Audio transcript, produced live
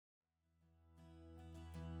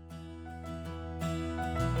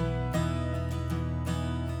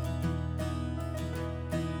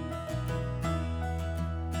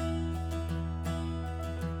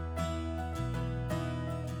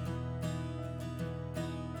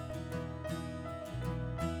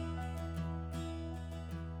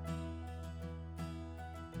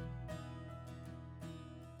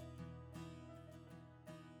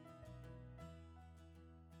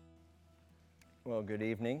Well, good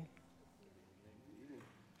evening.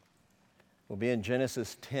 We'll be in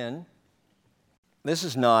Genesis 10. This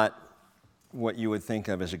is not what you would think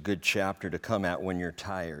of as a good chapter to come at when you're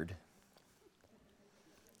tired,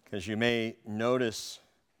 because you may notice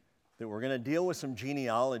that we're going to deal with some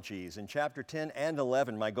genealogies in chapter 10 and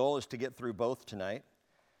 11. My goal is to get through both tonight.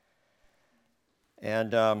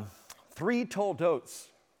 And 3 toldotes,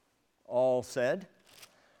 all said.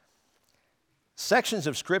 Sections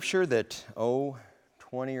of Scripture that,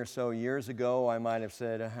 20 or so years ago, I might have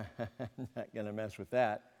said, I'm not going to mess with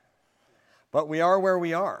that. But we are where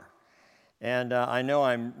we are. And I know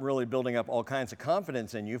I'm really building up all kinds of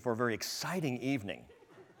confidence in you for a very exciting evening.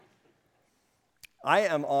 I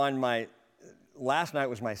am on last night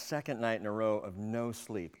was my second night in a row of no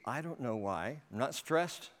sleep. I don't know why. I'm not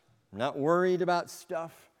stressed. I'm not worried about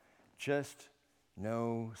stuff. Just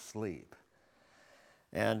no sleep.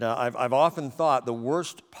 And I've often thought the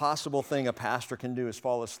worst possible thing a pastor can do is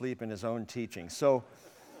fall asleep in his own teaching. So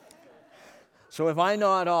if I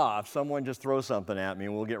nod off, someone just throw something at me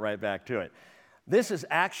and we'll get right back to it. This is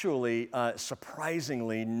actually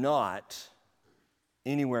surprisingly not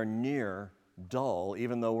anywhere near dull,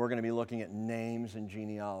 even though we're going to be looking at names and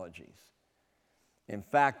genealogies. In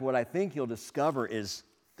fact, what I think you'll discover is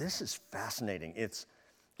this is fascinating.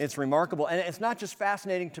 It's remarkable, and it's not just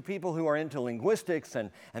fascinating to people who are into linguistics and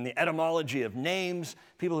the etymology of names,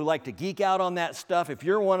 people who like to geek out on that stuff. If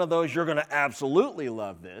you're one of those, you're going to absolutely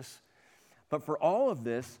love this. But for all of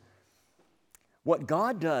this, what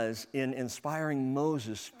God does in inspiring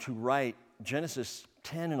Moses to write Genesis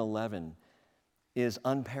 10 and 11 is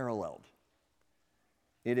unparalleled.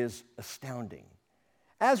 It is astounding,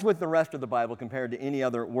 as with the rest of the Bible compared to any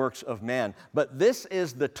other works of man. But this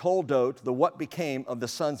is the toldote, the what became of the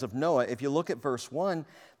sons of Noah. If you look at verse 1,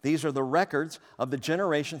 these are the records of the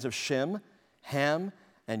generations of Shem, Ham,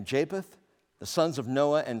 and Japheth. The sons of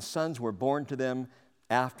Noah, and sons were born to them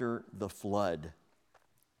after the flood.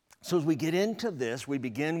 So as we get into this, we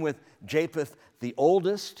begin with Japheth, the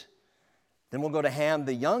oldest. Then we'll go to Ham,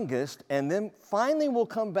 the youngest. And then finally we'll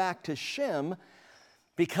come back to Shem,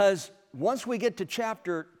 because once we get to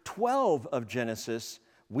chapter 12 of Genesis,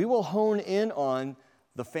 we will hone in on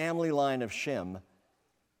the family line of Shem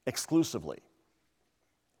exclusively.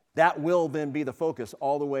 That will then be the focus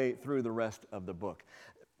all the way through the rest of the book.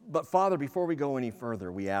 But Father, before we go any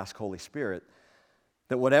further, we ask, Holy Spirit,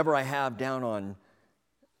 that whatever I have down on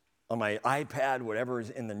my iPad, whatever is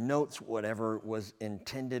in the notes, whatever was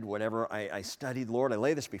intended, whatever I studied, Lord, I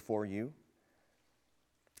lay this before you.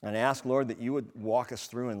 And I ask, Lord, that you would walk us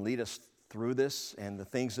through and lead us through this, and the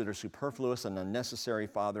things that are superfluous and unnecessary,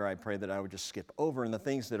 Father, I pray that I would just skip over, and the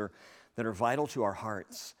things that are vital to our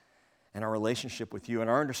hearts and our relationship with you and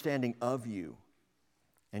our understanding of you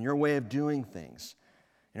and your way of doing things.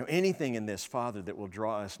 Anything in this, Father, that will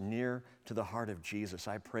draw us near to the heart of Jesus,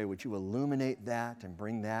 I pray, would you illuminate that and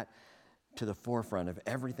bring that to the forefront of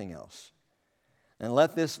everything else. And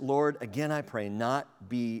let this, Lord, again I pray, not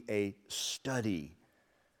be a study,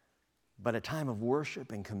 but a time of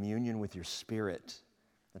worship and communion with your Spirit,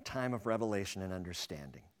 a time of revelation and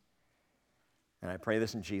understanding. And I pray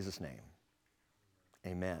this in Jesus' name.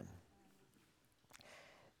 Amen.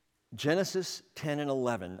 Genesis 10 and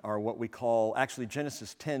 11 are what we call, actually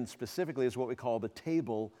Genesis 10 specifically is what we call the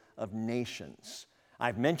Table of Nations.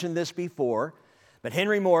 I've mentioned this before, but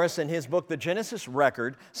Henry Morris in his book, The Genesis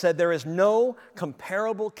Record, said there is no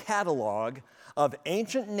comparable catalog of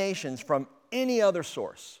ancient nations from any other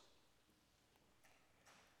source.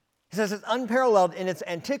 He says it's unparalleled in its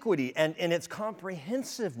antiquity and in its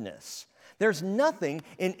comprehensiveness. There's nothing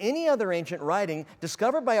in any other ancient writing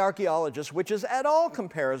discovered by archaeologists which is at all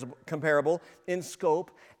comparable in scope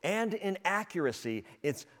and in accuracy.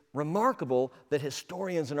 It's remarkable that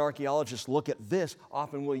historians and archaeologists look at this,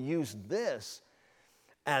 often will use this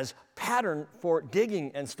as pattern for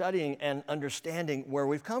digging and studying and understanding where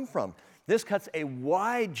we've come from. This cuts a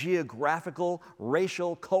wide geographical,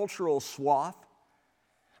 racial, cultural swath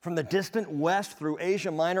from the distant west through Asia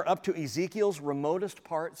Minor up to Ezekiel's remotest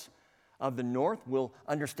parts of the north. We'll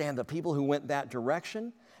understand the people who went that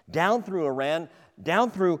direction, down through Iran, down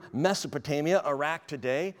through Mesopotamia, Iraq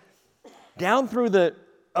today, down through the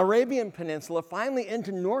Arabian Peninsula, finally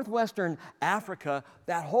into northwestern Africa.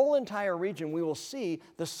 That whole entire region, we will see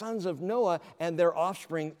the sons of Noah and their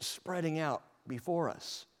offspring spreading out before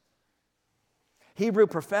us. Hebrew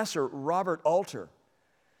professor Robert Alter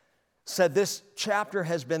said this chapter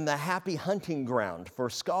has been the happy hunting ground for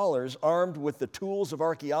scholars armed with the tools of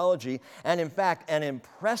archaeology, and in fact, an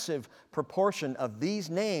impressive proportion of these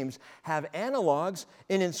names have analogs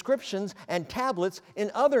in inscriptions and tablets in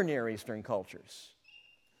other Near Eastern cultures.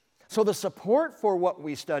 So the support for what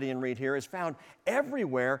we study and read here is found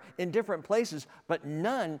everywhere in different places, but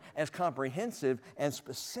none as comprehensive and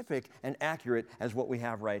specific and accurate as what we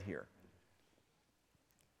have right here.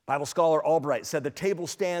 Bible scholar Albright said the table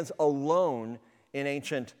stands alone in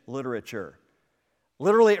ancient literature.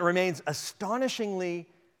 Literally, it remains astonishingly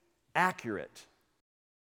accurate.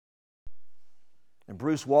 And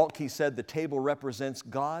Bruce Waltke said the table represents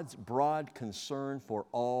God's broad concern for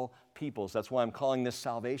all peoples. That's why I'm calling this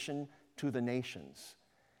salvation to the nations.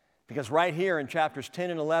 Because right here in chapters 10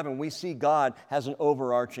 and 11, we see God has an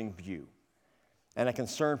overarching view and a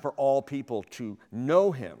concern for all people to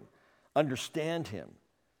know Him, understand Him,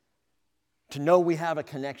 to know we have a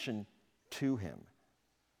connection to Him.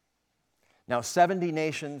 Now, 70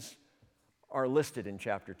 nations are listed in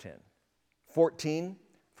chapter 10. 14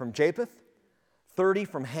 from Japheth, 30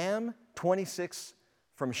 from Ham, 26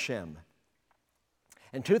 from Shem.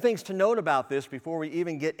 And two things to note about this before we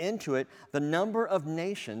even get into it. The number of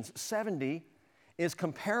nations, 70, is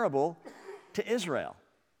comparable to Israel.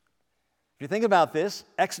 If you think about this,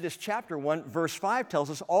 Exodus chapter 1, verse 5 tells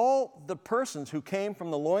us all the persons who came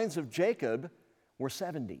from the loins of Jacob were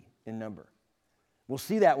 70 in number. We'll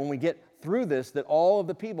see that when we get through this, that all of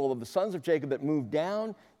the people of the sons of Jacob that moved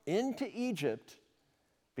down into Egypt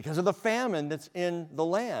because of the famine that's in the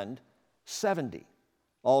land, 70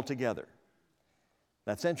 altogether.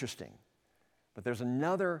 That's interesting. But there's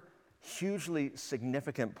another hugely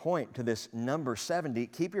significant point to this number 70.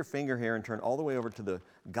 Keep your finger here and turn all the way over to the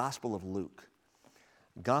Gospel of Luke.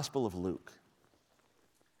 Gospel of Luke.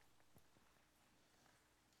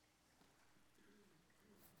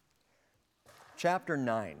 Chapter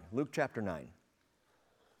 9. Luke chapter 9.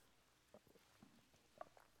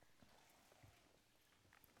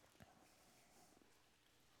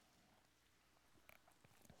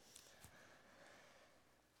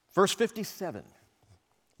 Verse 57,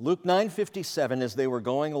 Luke 9:57, as they were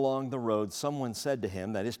going along the road, someone said to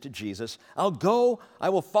him, that is to Jesus, "I'll go, I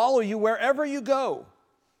will follow you wherever you go."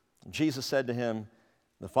 Jesus said to him,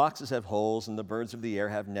 "The foxes have holes and the birds of the air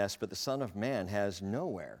have nests, but the Son of Man has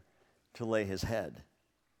nowhere to lay his head."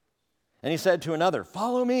 And he said to another,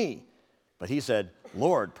 "Follow me." But he said,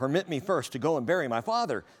 "Lord, permit me first to go and bury my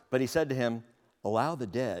father." But he said to him, "Allow the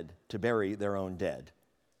dead to bury their own dead.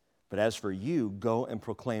 But as for you, go and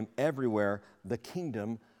proclaim everywhere the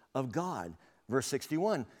kingdom of God." Verse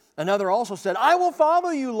 61, another also said, "I will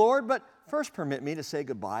follow you, Lord, but first permit me to say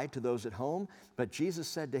goodbye to those at home." But Jesus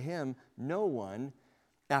said to him, "No one,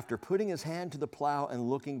 after putting his hand to the plow and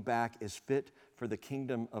looking back, is fit for the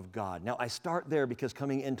kingdom of God." Now, I start there because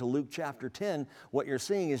coming into Luke chapter 10, what you're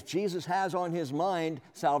seeing is Jesus has on his mind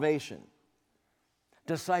salvation,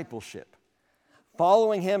 discipleship,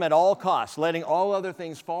 following him at all costs, letting all other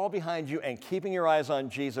things fall behind you and keeping your eyes on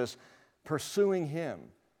Jesus, pursuing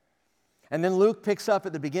him. And then Luke picks up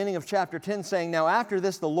at the beginning of chapter 10 saying, "Now after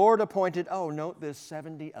this the Lord appointed," note this,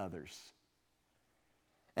 70 others.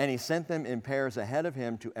 "And he sent them in pairs ahead of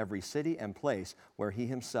him to every city and place where he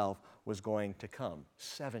himself was going to come."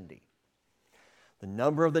 70. The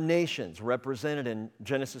number of the nations represented in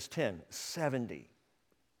Genesis 10, 70.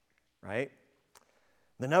 Right?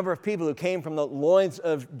 The number of people who came from the loins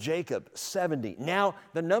of Jacob, 70. Now,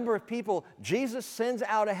 the number of people Jesus sends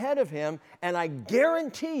out ahead of him, and I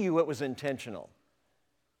guarantee you it was intentional.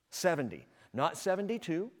 70, not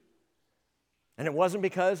 72. And it wasn't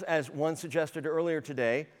because, as one suggested earlier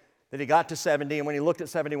today, that he got to 70, and when he looked at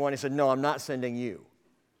 71, he said, "No, I'm not sending you."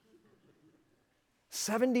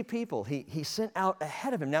 70 people he sent out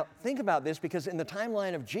ahead of him. Now, think about this, because in the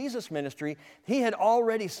timeline of Jesus' ministry, he had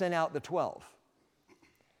already sent out the 12.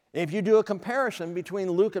 If you do a comparison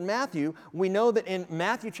between Luke and Matthew, we know that in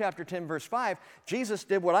Matthew chapter 10, verse 5, Jesus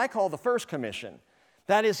did what I call the first commission.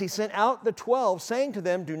 That is, he sent out the 12, saying to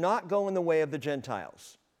them, "Do not go in the way of the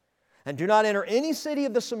Gentiles, and do not enter any city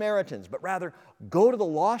of the Samaritans, but rather go to the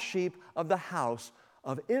lost sheep of the house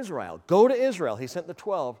of Israel." Go to Israel. He sent the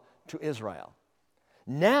 12 to Israel.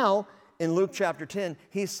 Now, in Luke chapter 10,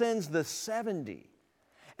 he sends the 70.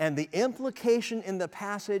 And the implication in the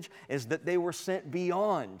passage is that they were sent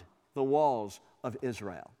beyond the walls of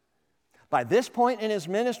Israel. By this point in his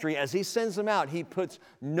ministry, as he sends them out, he puts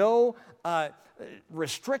no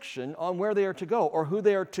restriction on where they are to go or who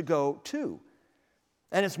they are to go to.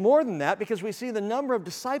 And it's more than that, because we see the number of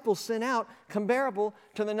disciples sent out comparable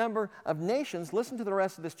to the number of nations. Listen to the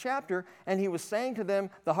rest of this chapter. "And he was saying to them,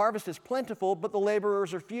 the harvest is plentiful, but the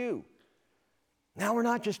laborers are few." Now we're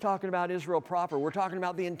not just talking about Israel proper, we're talking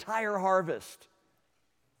about the entire harvest.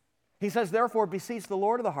 He says, "Therefore beseech the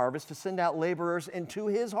Lord of the harvest to send out laborers into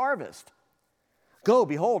his harvest." Go,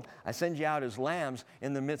 behold, I send you out as lambs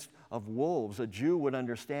in the midst of wolves. A Jew would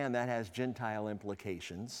understand that has Gentile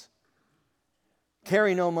implications.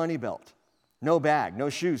 Carry no money belt, no bag, no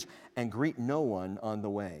shoes, and greet no one on the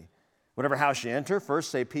way. Whatever house you enter,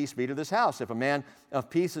 first say, peace be to this house. If a man of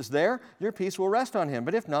peace is there, your peace will rest on him.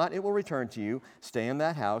 But if not, it will return to you. Stay in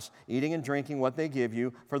that house, eating and drinking what they give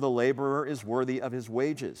you, for the laborer is worthy of his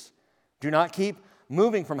wages. Do not keep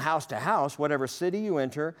moving from house to house. Whatever city you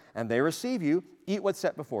enter, and they receive you, eat what's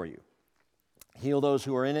set before you. Heal those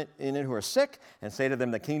who are in it who are sick, and say to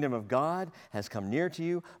them, the kingdom of God has come near to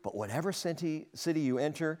you. But whatever city you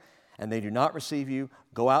enter, and they do not receive you,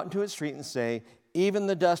 go out into its street and say, even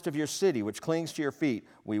the dust of your city, which clings to your feet,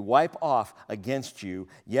 we wipe off against you.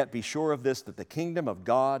 Yet be sure of this, that the kingdom of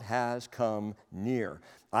God has come near.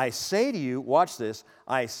 I say to you, watch this,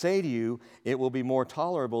 I say to you, it will be more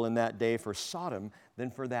tolerable in that day for Sodom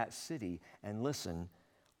than for that city. And listen,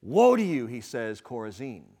 woe to you, he says,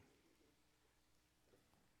 Chorazin.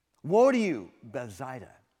 Woe to you,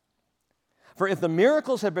 Bethsaida. For if the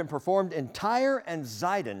miracles had been performed in Tyre and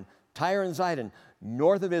Zidon,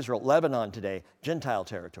 north of Israel, Lebanon today, Gentile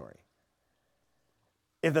territory.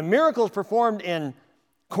 If the miracles performed in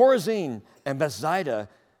Chorazin and Bethsaida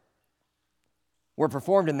were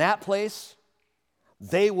performed in that place,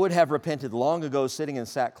 they would have repented long ago, sitting in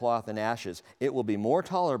sackcloth and ashes. It will be more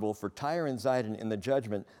tolerable for Tyre and Zidon in the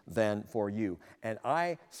judgment than for you. And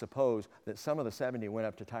I suppose that some of the 70 went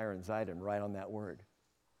up to Tyre and Zidon right on that word.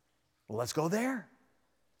 Well, let's go there.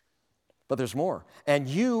 But there's more. And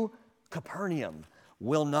you, Capernaum,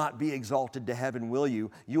 will not be exalted to heaven, will you?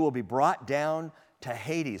 You will be brought down to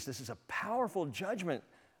Hades. This is a powerful judgment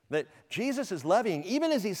that Jesus is levying.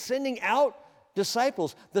 Even as he's sending out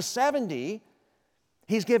disciples, the 70,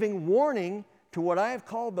 he's giving warning to what I have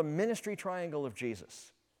called the ministry triangle of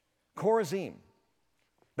Jesus. Chorazin,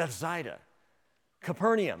 Bethsaida,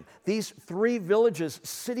 Capernaum. These three villages,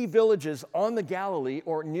 city villages on the Galilee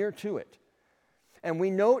or near to it. And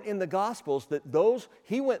we note in the Gospels that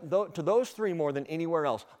he went to those three more than anywhere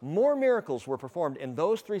else. More miracles were performed in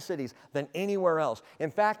those three cities than anywhere else.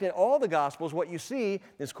 In fact, in all the Gospels, what you see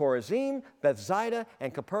is Chorazin, Bethsaida,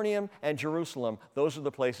 and Capernaum, and Jerusalem. Those are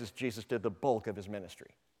the places Jesus did the bulk of his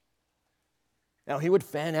ministry. Now, he would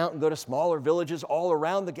fan out and go to smaller villages all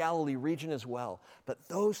around the Galilee region as well. But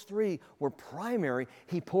those three were primary.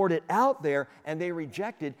 He poured it out there, and they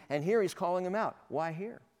rejected, and here he's calling them out. Why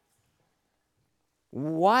here?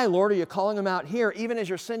 Why, Lord, are you calling them out here, even as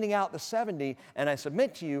you're sending out the 70? And I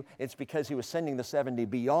submit to you, it's because he was sending the 70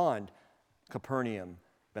 beyond Capernaum,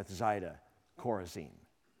 Bethsaida, Chorazin.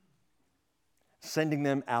 Sending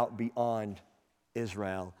them out beyond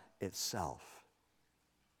Israel itself.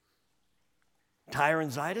 Tyre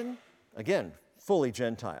and Zidon, again, fully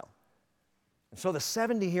Gentile. And so the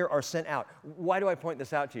 70 here are sent out. Why do I point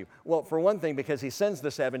this out to you? Well, for one thing, because he sends the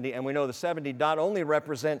 70, and we know the 70 not only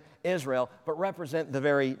represent Israel, but represent the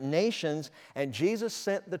very nations. And Jesus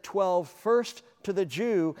sent the 12 first to the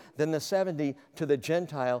Jew, then the 70 to the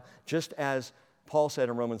Gentile, just as Paul said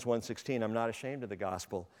in Romans 1:16, I'm not ashamed of the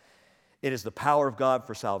gospel. It is the power of God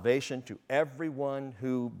for salvation to everyone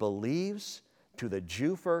who believes, to the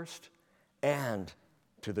Jew first, and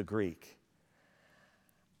to the Greek.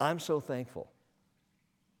 I'm so thankful.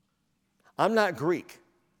 I'm not Greek,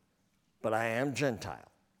 but I am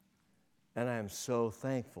Gentile. And I am so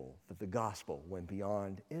thankful that the gospel went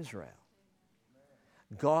beyond Israel.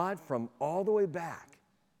 God, from all the way back,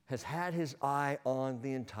 has had his eye on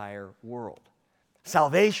the entire world.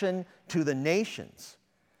 Salvation to the nations.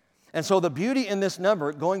 And so the beauty in this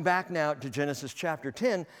number, going back now to Genesis chapter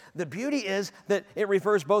 10, the beauty is that it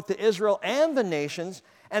refers both to Israel and the nations,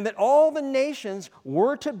 and that all the nations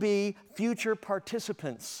were to be future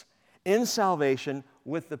participants in salvation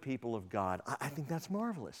with the people of God. I think that's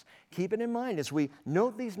marvelous. Keep it in mind as we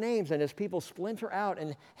note these names and as people splinter out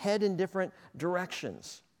and head in different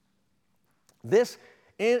directions. This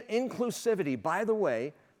inclusivity, by the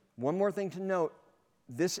way, one more thing to note,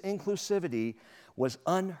 this inclusivity was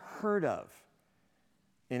unheard of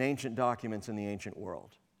in ancient documents in the ancient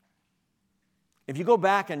world. If you go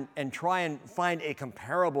back and try and find a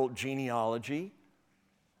comparable genealogy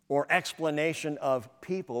or explanation of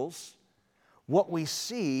peoples, what we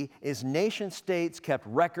see is nation states kept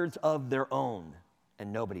records of their own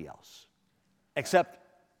and nobody else, except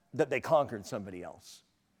that they conquered somebody else.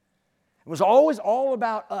 It was always all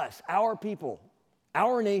about us, our people,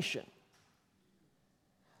 our nation.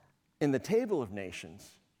 In the Table of Nations,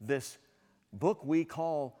 this book we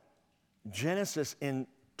call Genesis in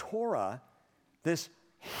Torah, this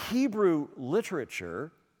Hebrew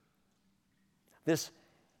literature, this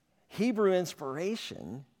Hebrew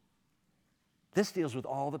inspiration, This deals with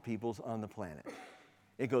all the peoples on the planet.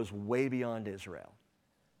 It goes way beyond Israel.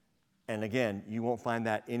 And again, you won't find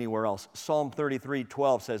that anywhere else. Psalm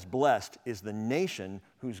 33:12 says, "Blessed is the nation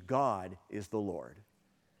whose God is the Lord."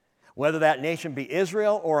 Whether that nation be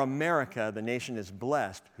Israel or America, the nation is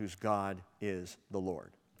blessed whose God is the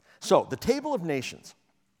Lord. So, the table of nations.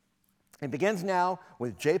 It begins now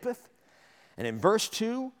with Japheth. And in verse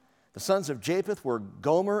 2, the sons of Japheth were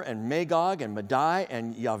Gomer and Magog and Madai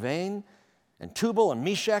and Yavane and Tubal and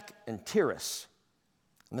Meshech and Tiras.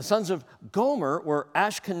 And the sons of Gomer were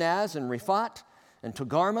Ashkenaz and Riphat and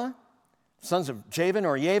Togarmah. The sons of Javan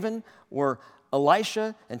or Yavin were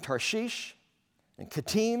Elisha and Tarshish and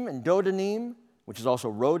Kittim and Dodanim, which is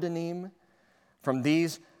also Rodanim. From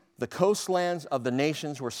these, the coastlands of the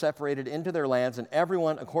nations were separated into their lands, and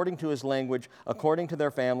everyone according to his language, according to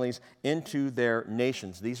their families, into their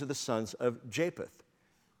nations. These are the sons of Japheth.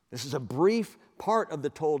 This is a brief part of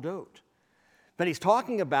the Toldot. But he's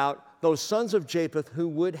talking about those sons of Japheth who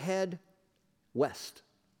would head west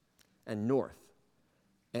and north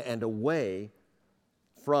and away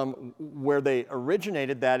from where they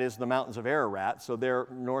originated, that is the mountains of Ararat. So they're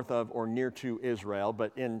north of or near to Israel,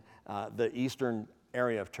 but in the eastern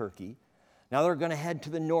area of Turkey. Now they're going to head to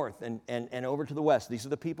the north and over to the west. These are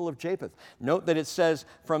the people of Japheth. Note that it says,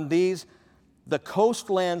 from these, the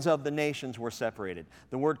coastlands of the nations were separated.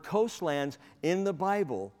 The word coastlands in the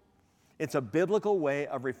Bible, it's a biblical way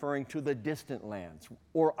of referring to the distant lands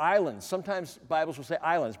or islands. Sometimes Bibles will say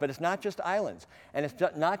islands, but it's not just islands. And it's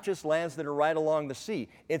not just lands that are right along the sea.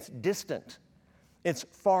 It's distant. It's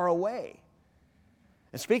far away.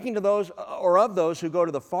 And speaking to those, or of those who go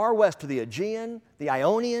to the far west, to the Aegean, the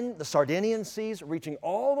Ionian, the Sardinian seas, reaching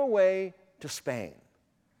all the way to Spain,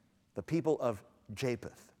 the people of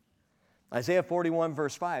Japheth. Isaiah 41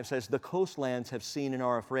 verse 5 says, "The coastlands have seen and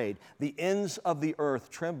are afraid. The ends of the earth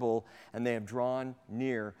tremble, and they have drawn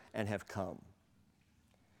near and have come."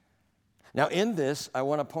 Now in this, I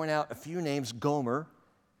want to point out a few names. Gomer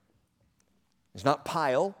is not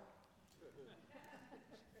Pyle.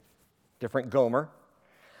 Different Gomer.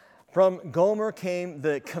 From Gomer came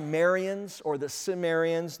the Cimmerians or the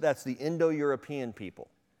Cimmerians. That's the Indo-European people.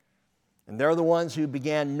 And they're the ones who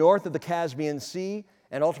began north of the Caspian Sea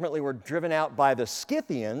and ultimately were driven out by the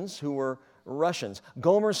Scythians, who were Russians.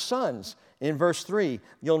 Gomer's sons, in verse 3,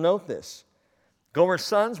 you'll note this. Gomer's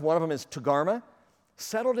sons, one of them is Togarmah,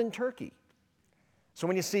 settled in Turkey. So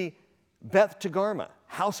when you see Beth Togarmah,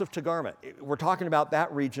 house of Togarmah, we're talking about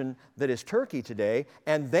that region that is Turkey today,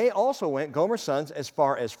 and they also went, Gomer's sons, as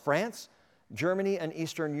far as France, Germany, and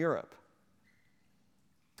Eastern Europe.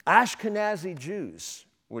 Ashkenazi Jews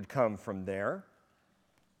would come from there.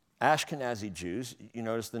 Ashkenazi Jews, you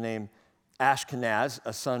notice the name Ashkenaz,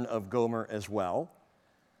 a son of Gomer as well.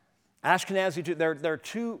 Ashkenazi Jews, there are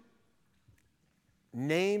two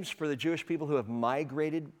names for the Jewish people who have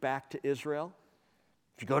migrated back to Israel.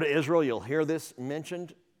 If you go to Israel, you'll hear this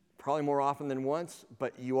mentioned probably more often than once,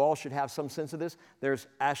 but you all should have some sense of this. There's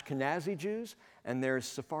Ashkenazi Jews and there's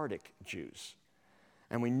Sephardic Jews.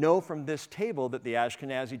 And we know from this table that the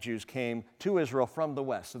Ashkenazi Jews came to Israel from the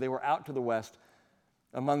west. So they were out to the west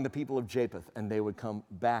among the people of Japheth, and they would come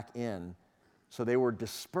back in. So they were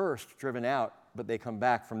dispersed, driven out, but they come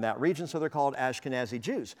back from that region, so they're called Ashkenazi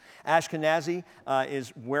Jews. Ashkenazi is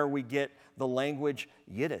where we get the language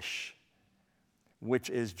Yiddish, which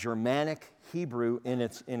is Germanic Hebrew in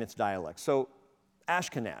its dialect. So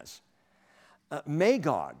Ashkenaz.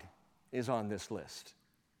 Magog is on this list.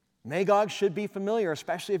 Magog should be familiar,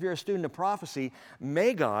 especially if you're a student of prophecy.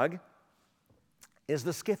 Magog is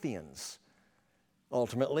the Scythians.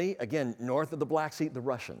 Ultimately, again, north of the Black Sea, the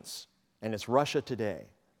Russians. And it's Russia today.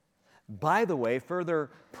 By the way,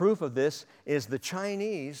 further proof of this is the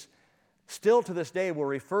Chinese still to this day will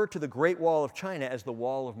refer to the Great Wall of China as the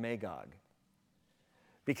Wall of Magog.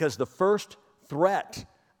 Because the first threat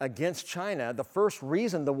against China, the first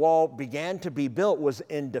reason the wall began to be built was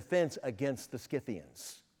in defense against the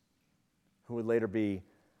Scythians, who would later be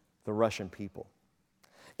the Russian people.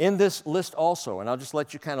 In this list also, and I'll just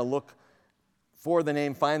let you kind of look for the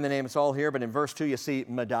name, find the name, it's all here, but in verse 2 you see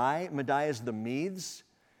Madai. Madai is the Medes,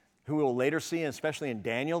 who we'll later see, especially in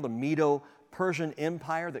Daniel, the Medo-Persian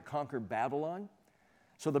Empire that conquered Babylon.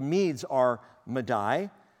 So the Medes are Madai.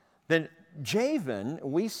 Then Javan,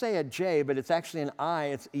 we say a J, but it's actually an I.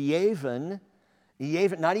 It's Yavin,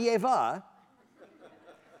 not Yeva,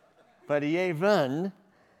 but Yavin.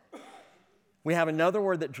 We have another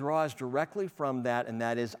word that draws directly from that, and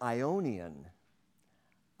that is Ionian.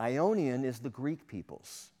 Ionian is the Greek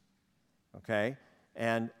peoples, okay?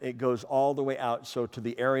 And it goes all the way out, so to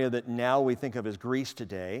the area that now we think of as Greece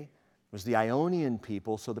today, was the Ionian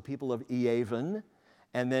people, so the people of Yavin.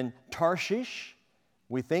 And then Tarshish,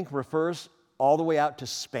 we think, refers all the way out to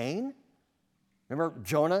Spain. Remember,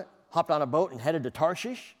 Jonah hopped on a boat and headed to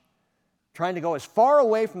Tarshish, trying to go as far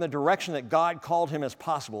away from the direction that God called him as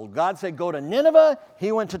possible. God said, go to Nineveh.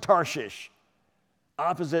 He went to Tarshish,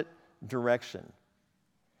 opposite direction.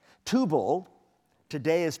 Tubal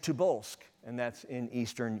today is Tobolsk, and that's in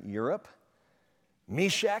Eastern Europe.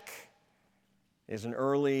 Meshech is an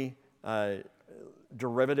early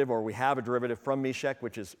derivative, or we have a derivative from Meshech,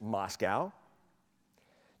 which is Moscow.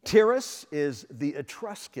 Tyrus is the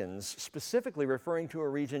Etruscans, specifically referring to a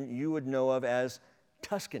region you would know of as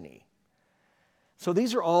Tuscany. So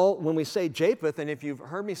these are all, when we say Japheth, and if you've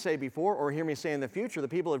heard me say before or hear me say in the future, the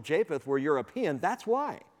people of Japheth were European, that's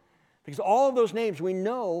why. Because all of those names we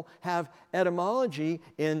know have etymology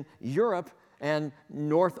in Europe and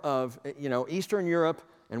north of, Eastern Europe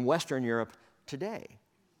and Western Europe today.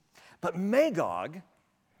 But Magog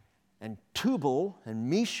and Tubal and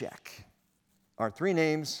Meshech are three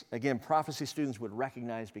names, again, prophecy students would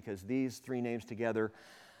recognize because these three names together,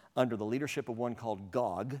 under the leadership of one called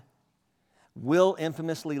Gog, will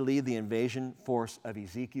infamously lead the invasion force of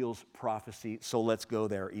Ezekiel's prophecy. So let's go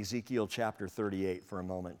there. Ezekiel chapter 38 for a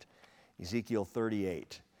moment. Ezekiel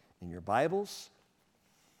 38 in your Bibles.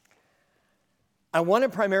 I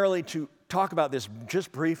wanted primarily to talk about this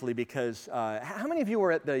just briefly because how many of you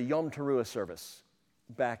were at the Yom Teruah service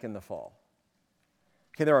back in the fall?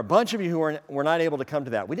 Okay, there are a bunch of you who were not able to come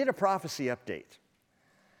to that. We did a prophecy update.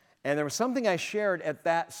 And there was something I shared at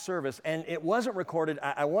that service, and it wasn't recorded.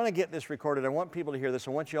 I want to get this recorded. I want people to hear this.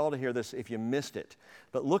 I want you all to hear this if you missed it.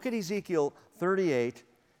 But look at Ezekiel 38,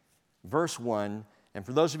 verse 1. And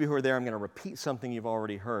for those of you who are there, I'm going to repeat something you've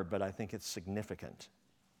already heard, but I think it's significant.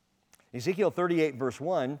 Ezekiel 38, verse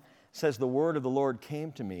 1 says, the word of the Lord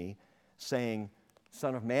came to me, saying,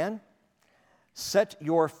 Son of man, set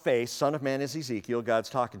your face, son of man is Ezekiel, God's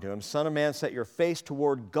talking to him, son of man, set your face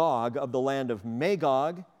toward Gog of the land of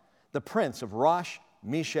Magog, the prince of Rosh,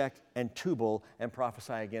 Meshech, and Tubal, and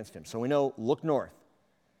prophesy against him. So we know, look north.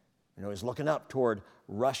 We know he's looking up toward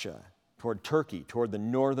Russia, toward Turkey, toward the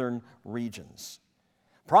northern regions.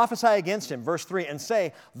 Prophesy against him, verse 3, and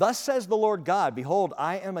say, Thus says the Lord God, Behold,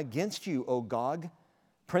 I am against you, O Gog,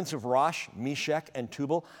 prince of Rosh, Meshech, and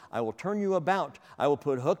Tubal. I will turn you about. I will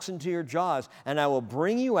put hooks into your jaws, and I will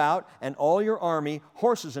bring you out, and all your army,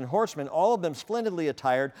 horses and horsemen, all of them splendidly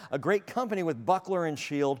attired, a great company with buckler and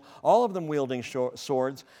shield, all of them wielding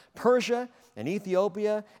swords, Persia and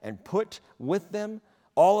Ethiopia, and put with them,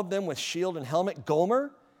 all of them with shield and helmet,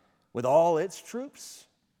 Gomer, with all its troops,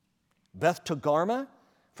 Beth Togarmah,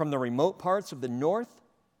 from the remote parts of the north,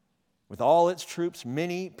 with all its troops,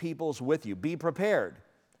 many peoples with you. Be prepared.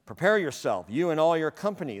 Prepare yourself, you and all your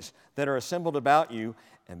companies that are assembled about you,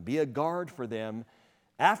 and be a guard for them.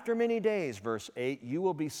 After many days, verse 8, you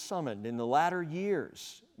will be summoned. In the latter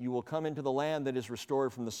years, you will come into the land that is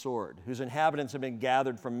restored from the sword, whose inhabitants have been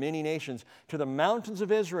gathered from many nations to the mountains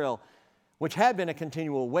of Israel, which had been a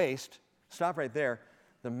continual waste. Stop right there.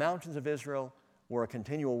 The mountains of Israel were a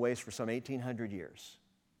continual waste for some 1,800 years.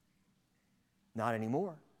 Not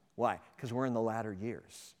anymore. Why? Because we're in the latter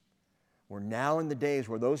years. We're now in the days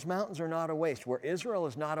where those mountains are not a waste, where Israel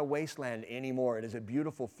is not a wasteland anymore. It is a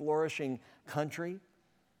beautiful, flourishing country.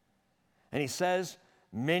 And he says,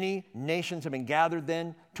 many nations have been gathered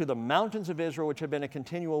then to the mountains of Israel, which have been a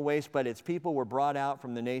continual waste, but its people were brought out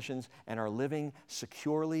from the nations and are living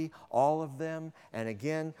securely, all of them. And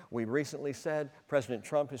again, we recently said President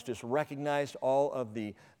Trump has just recognized all of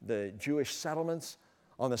the Jewish settlements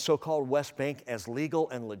on the so-called West Bank as legal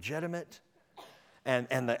and legitimate.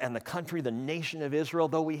 And the country, the nation of Israel,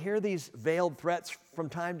 though we hear these veiled threats from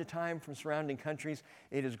time to time from surrounding countries,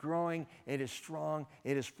 it is growing, it is strong,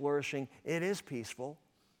 it is flourishing, it is peaceful.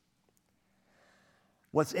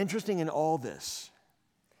 What's interesting in all this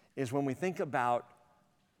is when we think about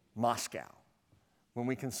Moscow, when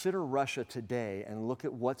we consider Russia today and look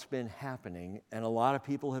at what's been happening, and a lot of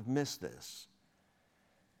people have missed this.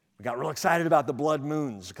 We got real excited about the blood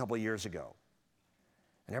moons a couple of years ago.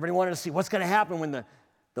 And everybody wanted to see what's going to happen when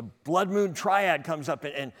the blood moon triad comes up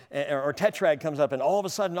or tetrad comes up, and all of a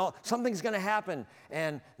sudden something's going to happen,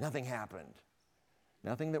 and nothing happened.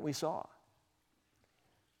 Nothing that we saw.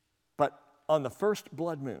 But on the first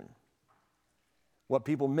blood moon, what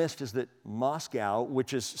people missed is that Moscow,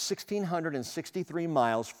 which is 1,663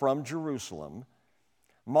 miles from Jerusalem,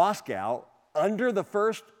 Moscow, under the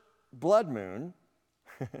first blood moon,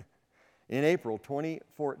 in April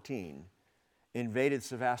 2014, invaded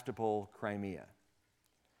Sevastopol, Crimea.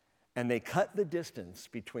 And they cut the distance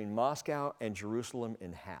between Moscow and Jerusalem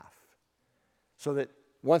in half. So that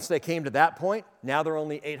once they came to that point, now they're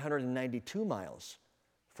only 892 miles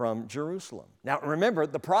from Jerusalem. Now remember,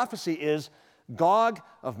 the prophecy is Gog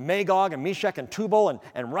of Magog and Meshech and Tubal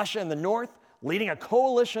and Russia in the north, leading a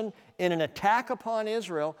coalition in an attack upon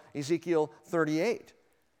Israel, Ezekiel 38.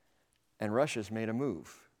 And Russia's made a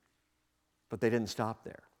move, but they didn't stop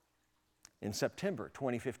there. In September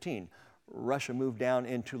 2015, Russia moved down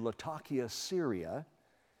into Latakia, Syria,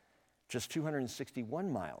 just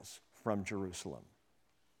 261 miles from Jerusalem.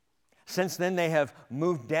 Since then, they have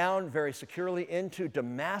moved down very securely into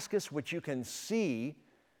Damascus, which you can see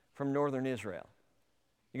from northern Israel.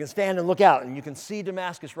 You can stand and look out, and you can see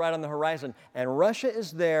Damascus right on the horizon. And Russia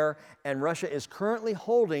is there, and Russia is currently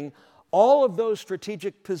holding all of those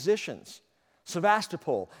strategic positions.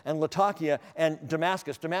 Sevastopol and Latakia and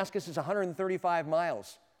Damascus. Damascus is 135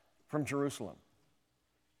 miles from Jerusalem.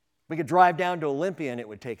 We could drive down to Olympia, and it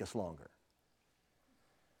would take us longer.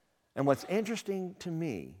 And what's interesting to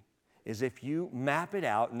me is if you map it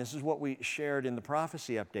out, and this is what we shared in the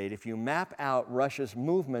prophecy update, if you map out Russia's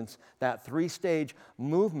movements, that three-stage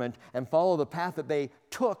movement, and follow the path that they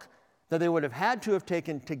took, that they would have had to have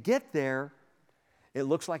taken to get there, it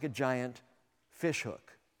looks like a giant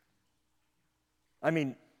fishhook. I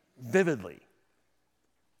mean, vividly.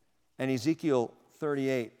 And Ezekiel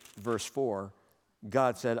 38, verse 4,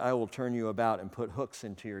 God said, I will turn you about and put hooks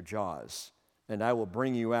into your jaws. And I will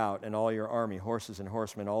bring you out and all your army, horses and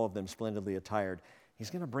horsemen, all of them splendidly attired. He's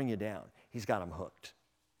going to bring you down. He's got them hooked.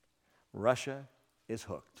 Russia is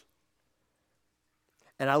hooked.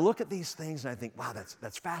 And I look at these things and I think, wow,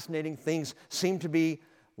 that's fascinating. Things seem to be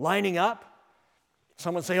lining up.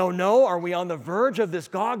 Someone say, oh no, are we on the verge of this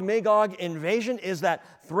Gog-Magog invasion? Is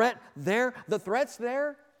that threat there? The threat's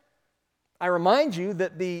there. I remind you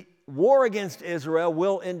that the war against Israel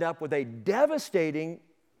will end up with a devastating,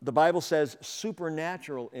 the Bible says,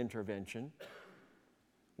 supernatural intervention,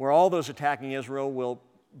 where all those attacking Israel will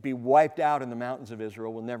be wiped out in the mountains of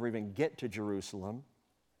Israel, will never even get to Jerusalem.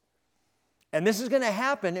 And this is going to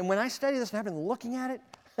happen, and when I study this, and I've been looking at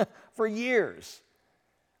it for years.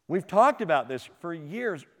 We've talked about this for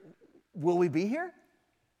years. Will we be here?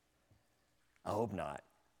 I hope not.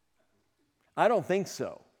 I don't think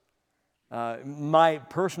so. My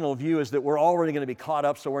personal view is that we're already going to be caught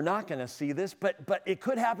up, so we're not going to see this, but it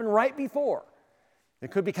could happen right before.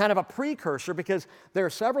 It could be kind of a precursor because there are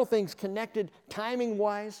several things connected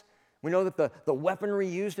timing-wise. We know that the weaponry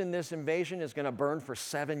used in this invasion is going to burn for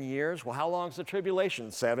 7 years. Well, how long is the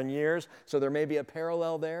tribulation? 7 years. So there may be a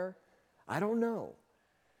parallel there. I don't know.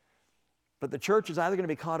 But the church is either going to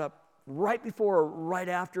be caught up right before or right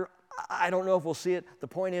after. I don't know if we'll see it. The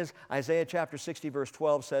point is, Isaiah chapter 60, verse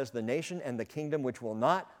 12 says, the nation and the kingdom which will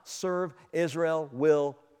not serve Israel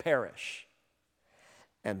will perish,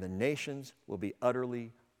 and the nations will be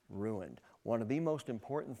utterly ruined. One of the most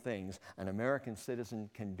important things an American citizen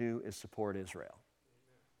can do is support Israel,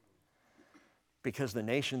 because the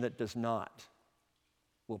nation that does not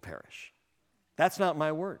will perish. That's not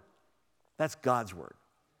my word. That's God's word.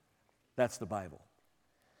 That's the Bible.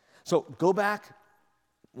 So go back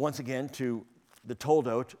once again to the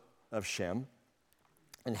Toldot of Shem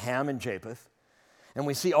and Ham and Japheth. And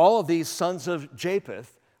we see all of these sons of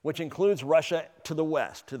Japheth, which includes Russia to the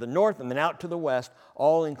west, to the north, and then out to the west,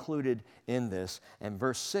 all included in this. And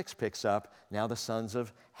verse 6 picks up, now the sons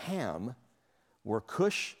of Ham were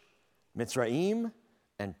Cush, Mitzrayim,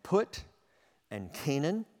 and Put, and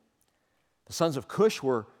Canaan. The sons of Cush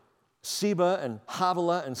were Seba and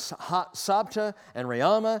Havilah and Sabta and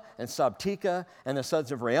Reama and Sabtika, and the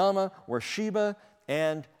sons of Reama were Sheba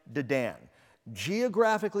and Dedan.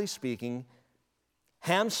 Geographically speaking,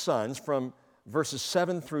 Ham's sons from verses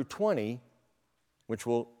 7 through 20, which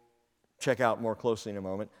we'll check out more closely in a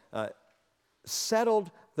moment, settled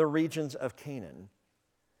the regions of Canaan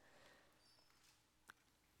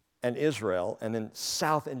and Israel, and then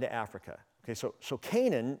south into Africa. Okay, so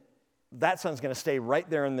Canaan, that son's going to stay right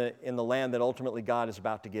there in the land that ultimately God is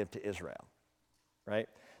about to give to Israel, right?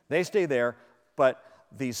 They stay there, but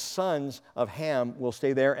these sons of Ham will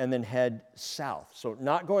stay there and then head south. So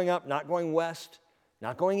not going up, not going west,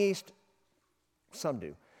 not going east, some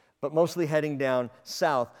do, but mostly heading down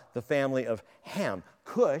south, the family of Ham.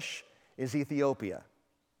 Cush is Ethiopia.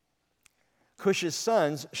 Cush's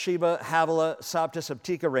sons, Sheba, Havilah, Sabta,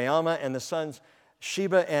 Sabtika, Reama, and the sons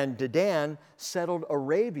Sheba and Dedan settled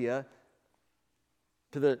Arabia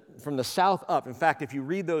from the south up. In fact, if you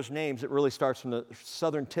read those names, it really starts from the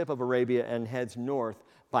southern tip of Arabia and heads north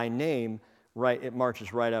by name. Right, it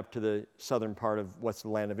marches right up to the southern part of what's the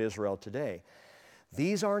land of Israel today.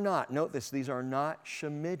 These are not, note this, these are not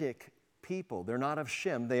Shemitic people. They're not of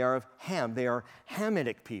Shem, they are of Ham. They are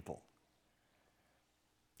Hamitic people.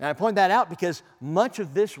 And I point that out because much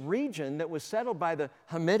of this region that was settled by the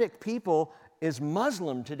Hamitic people is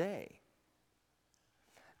Muslim today.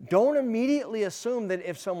 Don't immediately assume that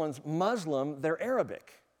if someone's Muslim, they're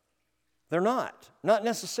Arabic. They're not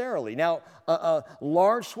necessarily. Now, a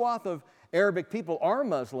large swath of Arabic people are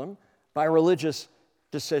Muslim by religious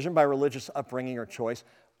decision, by religious upbringing or choice,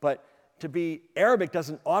 but to be Arabic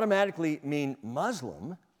doesn't automatically mean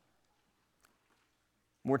Muslim.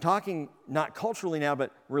 We're talking not culturally now,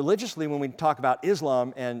 but religiously when we talk about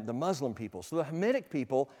Islam and the Muslim people. So the Hamitic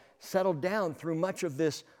people settled down through much of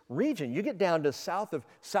this region. You get down to south of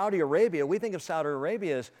Saudi Arabia, we think of Saudi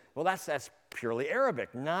Arabia as, well, that's purely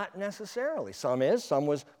Arabic. Not necessarily. Some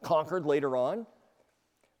was conquered later on.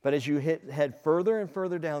 But as you head further and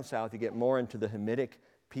further down south, you get more into the Hamitic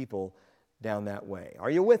people down that way. Are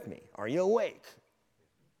you with me? Are you awake?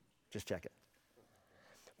 Just check it.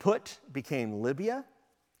 Put became Libya.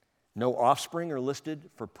 No offspring are listed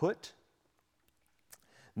for Put.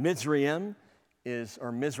 Mizraim is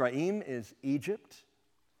Egypt.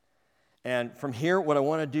 And from here, what I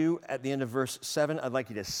want to do at the end of verse 7, I'd like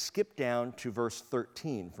you to skip down to verse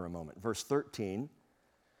 13 for a moment. Verse 13,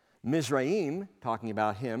 Mizraim, talking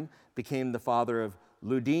about him, became the father of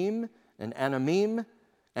Ludim and Anamim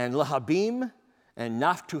and Lahabim and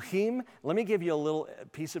Naphtuhim. Let me give you a little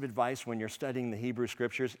piece of advice when you're studying the Hebrew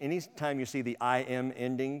Scriptures. Anytime you see the I-M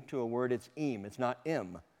ending to a word, it's im. It's not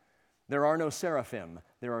im. There are no seraphim.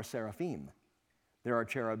 There are seraphim. There are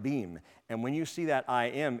cherubim. And when you see that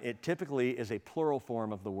I-M, it typically is a plural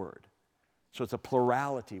form of the word. So it's a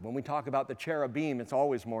plurality. When we talk about the cherubim, it's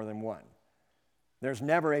always more than one. There's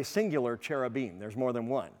never a singular cherubim. There's more than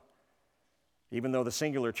one. Even though the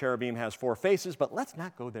singular cherubim has 4 faces, but let's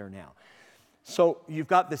not go there now. So you've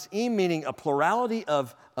got this im meaning a plurality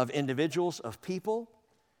of individuals, of people,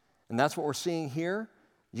 and that's what we're seeing here.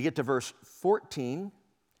 You get to verse 14,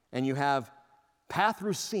 and you have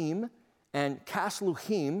Pathrusim and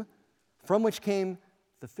Casluhim, from which came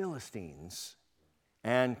the Philistines,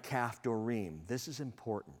 and Caphtorim. This is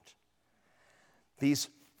important. These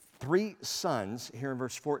 3 sons, here in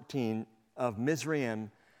verse 14, of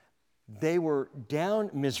Mizraim, they were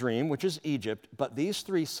down Mizraim, which is Egypt, but these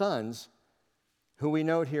 3 sons, who we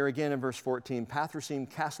note here again in verse 14, Pathrusim,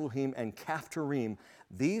 Casluhim, and Caphtorim,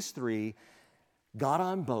 these 3 got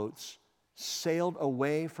on boats, sailed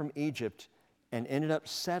away from Egypt, and ended up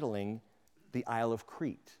settling the Isle of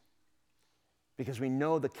Crete. Because we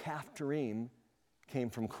know the Caphtorim came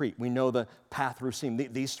from Crete. We know the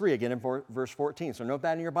Pathrusim. These 3, again in verse 14. So note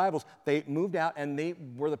that in your Bibles. They moved out, and they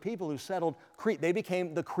were the people who settled Crete. They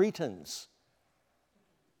became the Cretans.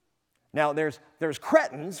 Now, there's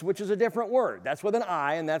Cretans, which is a different word. That's with an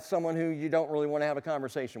I, and that's someone who you don't really want to have a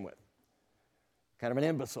conversation with. Kind of an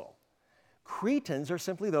imbecile. Cretans are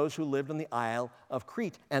simply those who lived on the Isle of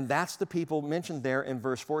Crete, and that's the people mentioned there in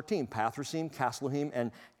verse 14, Pathrusim, Casluhim,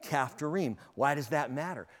 and Caphtorim. Why does that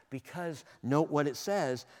matter? Because note what it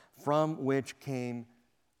says, from which came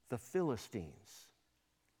the Philistines.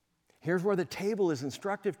 Here's where the table is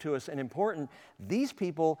instructive to us and important. These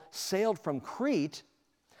people sailed from Crete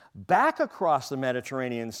back across the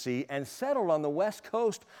Mediterranean Sea and settled on the west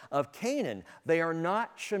coast of Canaan. They are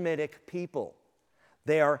not Shemitic people.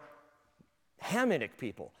 They are Hamitic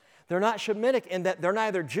people. They're not Shemitic in that they're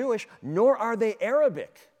neither Jewish nor are they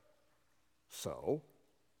Arabic. So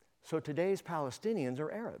today's Palestinians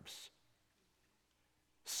are Arabs.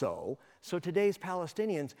 So today's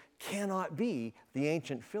Palestinians cannot be the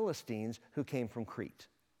ancient Philistines who came from Crete.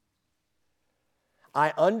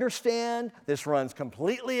 I understand this runs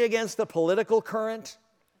completely against the political current,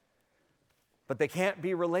 but they can't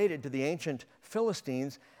be related to the ancient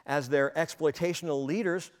Philistines as their exploitational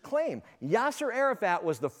leaders claim. Yasser Arafat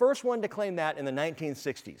was the first one to claim that in the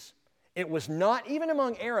 1960s. It was not even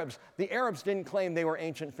among Arabs. The Arabs didn't claim they were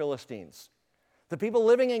ancient Philistines. The people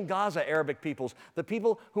living in Gaza, Arabic peoples, the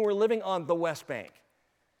people who were living on the West Bank,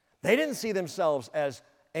 they didn't see themselves as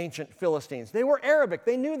ancient Philistines. They were Arabic.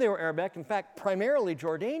 They knew they were Arabic, in fact, primarily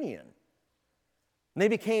Jordanian. And they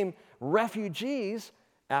became refugees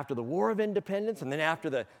after the War of Independence and then after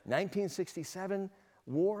the 1967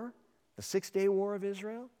 war, the Six-Day War of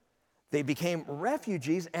Israel. They became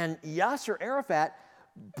refugees, and Yasser Arafat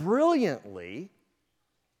brilliantly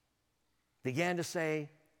began to say,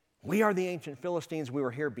 we are the ancient Philistines. We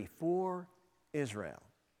were here before Israel.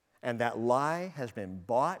 And that lie has been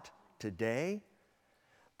bought today.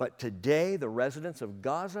 But today, the residents of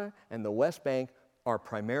Gaza and the West Bank are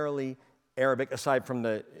primarily Arabic, aside from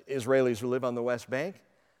the Israelis who live on the West Bank.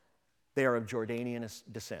 They are of Jordanian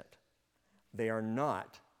descent. They are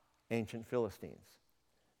not ancient Philistines.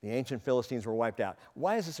 The ancient Philistines were wiped out.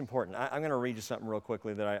 Why is this important? I'm going to read you something real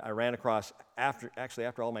quickly that I ran across after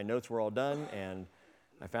all my notes were all done, and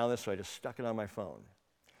I found this, so I just stuck it on my phone.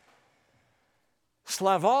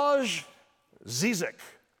 Slavoj Zizek.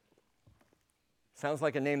 Sounds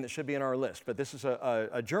like a name that should be in our list, but this is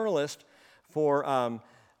a journalist for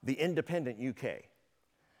the Independent UK.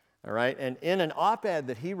 All right, and in an op-ed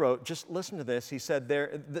that he wrote, just listen to this, he said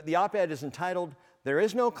the op-ed is entitled, "There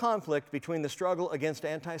is no conflict between the struggle against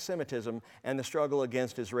anti-Semitism and the struggle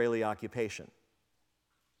against Israeli occupation."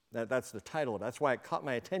 That's the title of it. That's why it caught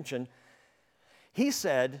my attention. He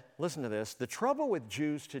said, listen to this, the trouble with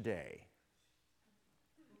Jews today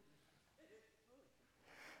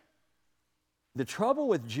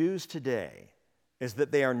is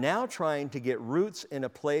that they are now trying to get roots in a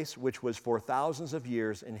place which was for thousands of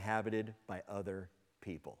years inhabited by other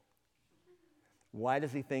people. Why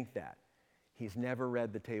does he think that? He's never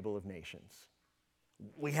read the Table of Nations.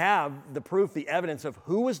 We have the proof, the evidence of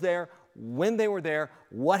who was there, when they were there,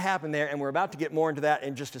 what happened there, and we're about to get more into that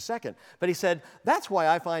in just a second. But he said, that's why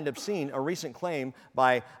I find obscene a recent claim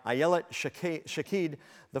by Ayelet Shaked,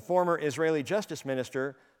 the former Israeli justice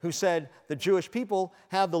minister, who said the Jewish people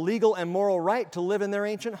have the legal and moral right to live in their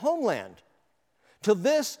ancient homeland. To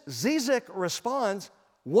this, Zizek responds,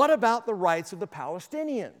 what about the rights of the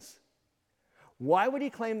Palestinians? Why would he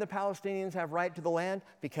claim the Palestinians have right to the land?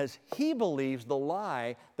 Because he believes the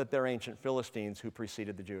lie that they're ancient Philistines who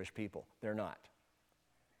preceded the Jewish people. They're not.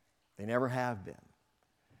 They never have been.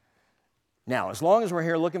 Now, as long as we're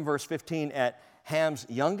here, look in verse 15 at Ham's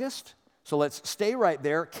youngest. So let's stay right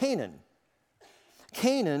there, Canaan.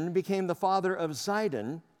 Canaan became the father of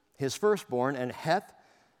Zidon, his firstborn, and Heth,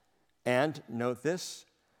 and, note this,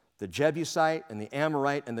 the Jebusite and the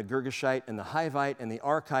Amorite and the Girgashite and the Hivite and the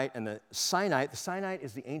Arkite and the Sinite. The Sinite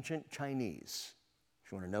is the ancient Chinese,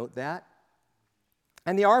 if you want to note that.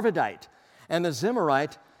 And the Arvadite and the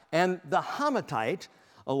Zimmerite and the Hamathite,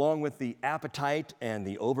 along with the Apatite and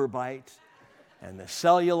the Overbite and the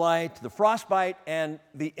Cellulite, the Frostbite, and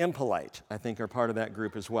the Impelite, I think are part of that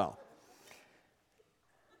group as well.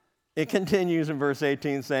 It continues in verse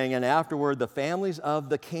 18 saying, and afterward the families of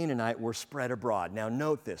the Canaanite were spread abroad. Now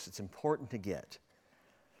note this, it's important to get.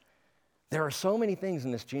 There are so many things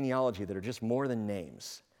in this genealogy that are just more than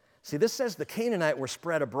names. See, this says the Canaanite were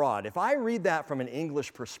spread abroad. If I read that from an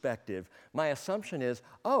English perspective, my assumption is,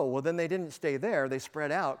 oh, well then they didn't stay there, they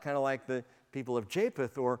spread out, kind of like the people of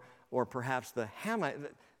Japheth or perhaps the Hamite.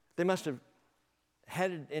 They must have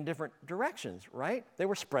headed in different directions, right? They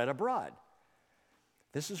were spread abroad.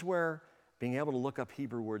 This is where being able to look up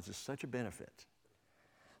Hebrew words is such a benefit.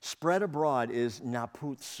 Spread abroad is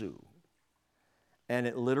naputsu, and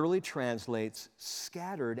it literally translates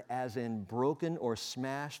scattered as in broken or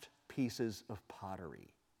smashed pieces of pottery.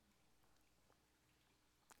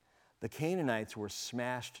 The Canaanites were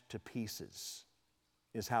smashed to pieces,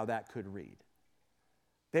 is how that could read.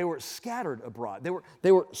 They were scattered abroad.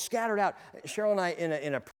 They were scattered out. Cheryl and I,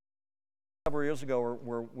 in a several years ago,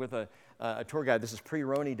 were with a tour guide. This is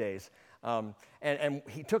pre-Roni days. And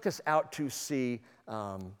he took us out to see,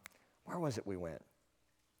 where was it we went?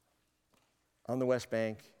 On the West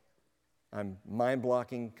Bank. I'm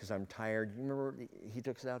mind-blocking because I'm tired. You remember he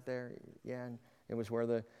took us out there? Yeah, and it was where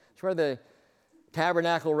the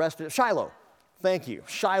tabernacle rested. Shiloh. Thank you.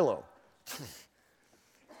 Shiloh.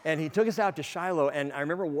 And he took us out to Shiloh, and I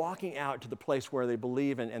remember walking out to the place where they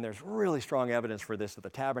believe, and there's really strong evidence for this, that the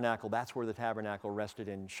tabernacle, that's where the tabernacle rested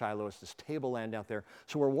in Shiloh. It's this tableland out there.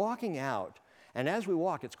 So we're walking out, and as we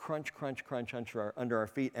walk, it's crunch, crunch, crunch under our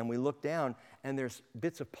feet, and we look down, and there's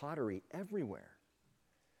bits of pottery everywhere.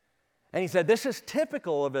 And he said, this is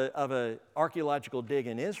typical of a archaeological dig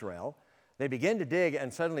in Israel. They begin to dig,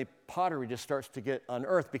 and suddenly pottery just starts to get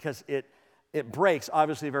unearthed because it breaks,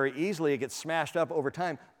 obviously, very easily. It gets smashed up over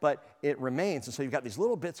time, but it remains. And so you've got these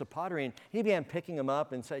little bits of pottery, and he began picking them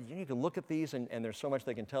up and said, you can look at these, and there's so much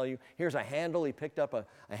they can tell you. Here's a handle. He picked up a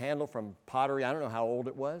handle from pottery. I don't know how old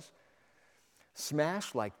it was.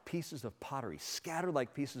 Smashed like pieces of pottery, scattered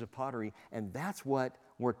like pieces of pottery, and that's what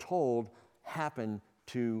we're told happened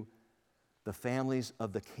to the families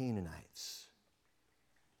of the Canaanites.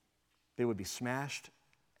 They would be smashed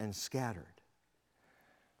and scattered.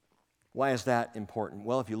 Why is that important?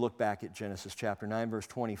 Well, if you look back at Genesis chapter 9, verse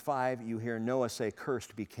 25, you hear Noah say,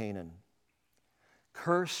 cursed be Canaan.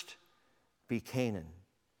 Cursed be Canaan.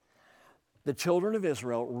 The children of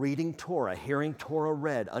Israel reading Torah, hearing Torah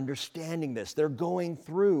read, understanding this. They're going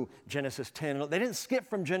through Genesis 10. They didn't skip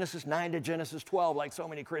from Genesis 9 to Genesis 12 like so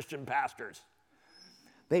many Christian pastors.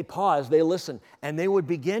 They paused, they listened, and they would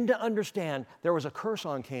begin to understand there was a curse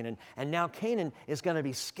on Canaan, and now Canaan is going to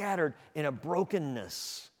be scattered in a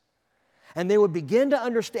brokenness. And they would begin to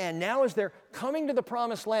understand now as they're coming to the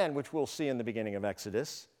promised land, which we'll see in the beginning of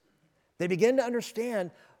Exodus, they begin to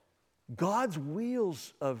understand God's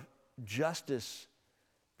wheels of justice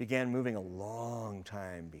began moving a long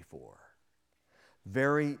time before,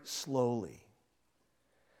 very slowly.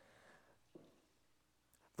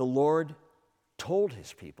 The Lord told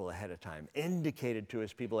his people ahead of time, indicated to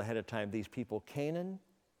his people ahead of time, these people, Canaan,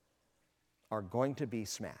 are going to be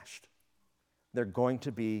smashed. They're going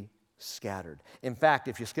to be scattered. In fact,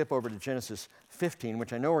 if you skip over to Genesis 15,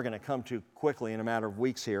 which I know we're going to come to quickly in a matter of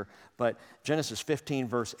weeks here, but Genesis 15,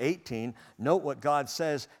 verse 18, note what God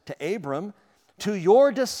says to Abram, to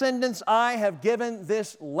your descendants I have given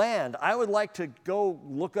this land. I would like to go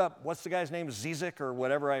look up, what's the guy's name, Zizek or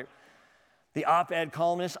whatever, the op-ed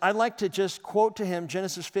columnist. I'd like to just quote to him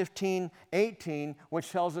Genesis 15, 18, which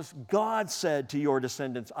tells us, God said to your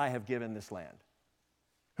descendants, I have given this land.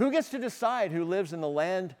 Who gets to decide who lives in the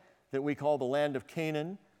land that we call the land of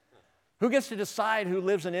Canaan? Who gets to decide who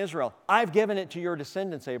lives in Israel? I've given it to your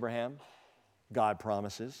descendants, Abraham, God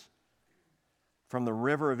promises. From the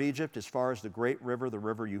river of Egypt as far as the great river, the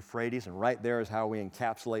river Euphrates, and right there is how we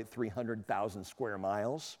encapsulate 300,000 square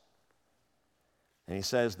miles. And he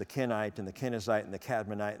says the Kenite and the Kenizzite and the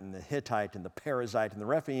Cadmonite and the Hittite and the Perizzite and the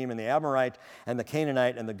Rephaim and the Amorite and the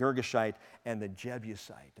Canaanite and the Girgashite and the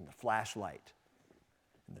Jebusite and the Flashlight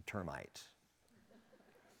and the Termite.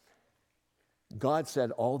 God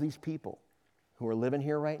said all these people who are living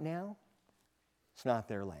here right now, it's not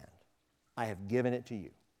their land. I have given it to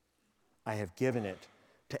you. I have given it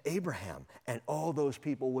to Abraham, and all those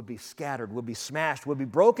people would be scattered, would be smashed, would be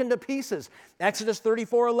broken to pieces. Exodus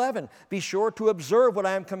 34:11, be sure to observe what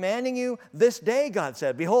I am commanding you this day, God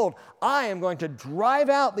said. Behold, I am going to drive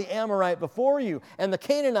out the Amorite before you, and the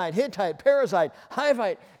Canaanite, Hittite, Perizzite,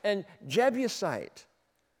 Hivite, and Jebusite.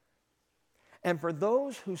 And for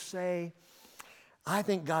those who say, I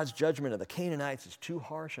think God's judgment of the Canaanites is too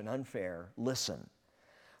harsh and unfair, listen.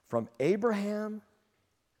 From Abraham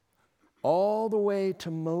all the way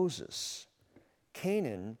to Moses,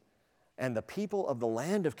 Canaan and the people of the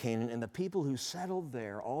land of Canaan and the people who settled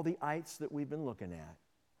there, all the ites that we've been looking at,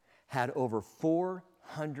 had over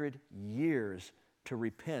 400 years to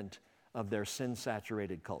repent of their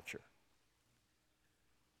sin-saturated culture.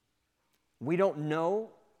 We don't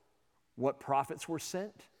know what prophets were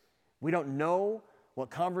sent. We don't know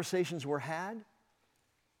what conversations were had.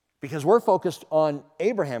 Because we're focused on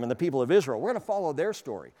Abraham and the people of Israel. We're going to follow their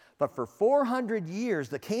story. But for 400 years,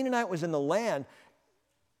 the Canaanite was in the land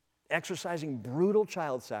exercising brutal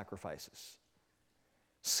child sacrifices.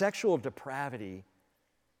 Sexual depravity,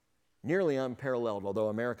 nearly unparalleled, although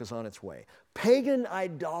America's on its way. Pagan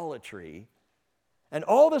idolatry, and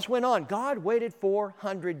all this went on. God waited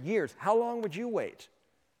 400 years. How long would you wait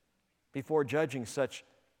before judging such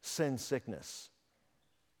sin sickness?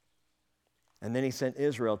 And then he sent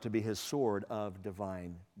Israel to be his sword of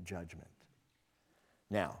divine judgment.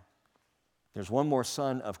 Now, there's one more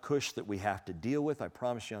son of Cush that we have to deal with. I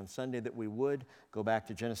promised you on Sunday that we would. Go back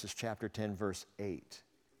to Genesis chapter 10, verse 8.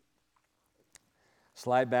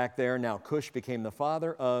 Slide back there. Now, Cush became the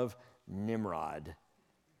father of Nimrod.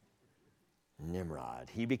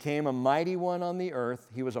 Nimrod. He became a mighty one on the earth.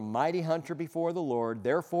 He was a mighty hunter before the Lord.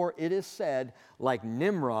 Therefore, it is said, like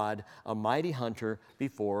Nimrod, a mighty hunter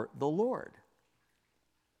before the Lord.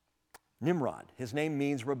 Nimrod, his name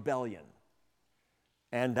means rebellion.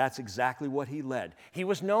 And that's exactly what he led. He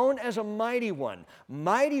was known as a mighty one.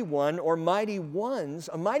 Mighty one or mighty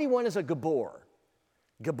ones, a mighty one is a Gabor.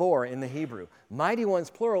 Gabor in the Hebrew. Mighty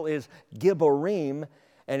ones, plural, is Gibborim.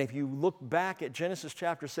 And if you look back at Genesis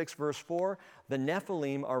chapter 6, verse 4, the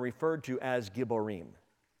Nephilim are referred to as Gibborim.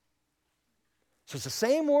 So it's the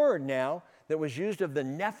same word now that was used of the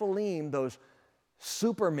Nephilim, those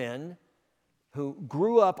supermen who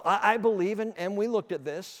grew up, I believe, and we looked at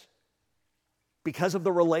this, because of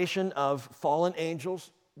the relation of fallen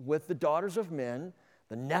angels with the daughters of men,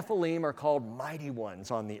 the Nephilim are called mighty ones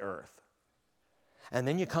on the earth. And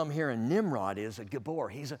then you come here and Nimrod is a Gabor.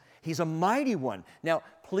 He's a mighty one. Now,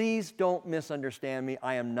 please don't misunderstand me.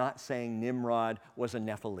 I am not saying Nimrod was a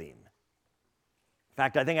Nephilim. In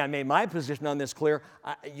fact, I think I made my position on this clear.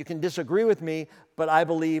 You can disagree with me, but I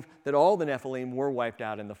believe that all the Nephilim were wiped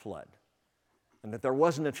out in the flood, and that there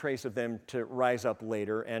wasn't a trace of them to rise up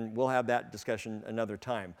later, and we'll have that discussion another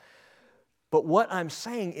time. But what I'm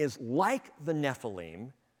saying is, like the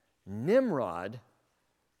Nephilim, Nimrod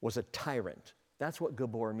was a tyrant. That's what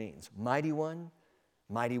Gabor means. Mighty one,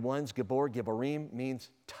 mighty ones. Gabor, Gibborim means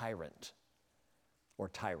tyrant or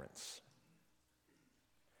tyrants.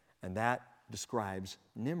 And that describes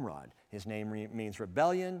Nimrod. His name means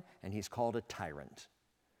rebellion, and he's called a tyrant.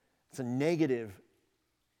 It's a negative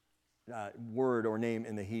word or name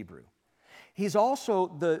in the Hebrew. He's also,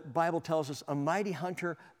 the Bible tells us, a mighty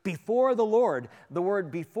hunter before the Lord. The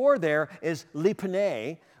word before there is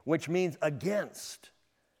lipane, which means against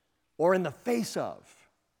or in the face of.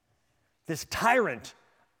 This tyrant,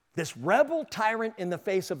 this rebel tyrant in the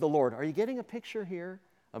face of the Lord. Are you getting a picture here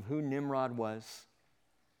of who Nimrod was?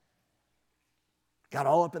 Got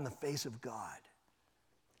all up in the face of God.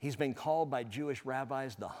 He's been called by Jewish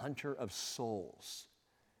rabbis the hunter of souls,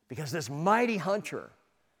 because this mighty hunter,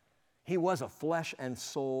 he was a flesh and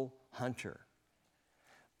soul hunter.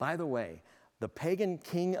 By the way, the pagan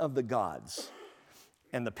king of the gods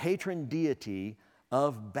and the patron deity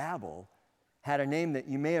of Babel had a name that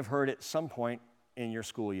you may have heard at some point in your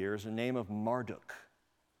school years, the name of Marduk.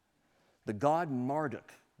 The god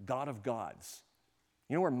Marduk, god of gods.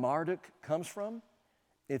 You know where Marduk comes from?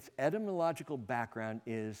 Its etymological background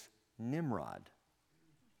is Nimrod.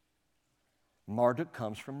 Marduk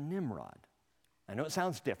comes from Nimrod. I know it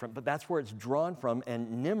sounds different, but that's where it's drawn from.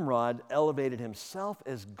 And Nimrod elevated himself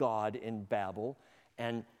as God in Babel.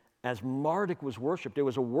 And as Marduk was worshipped, it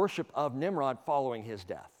was a worship of Nimrod following his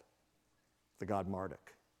death, the god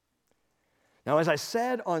Marduk. Now, as I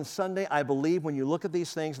said on Sunday, I believe when you look at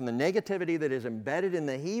these things and the negativity that is embedded in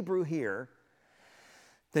the Hebrew here,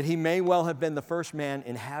 that he may well have been the first man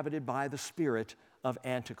inhabited by the spirit of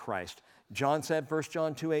Antichrist. John said, 1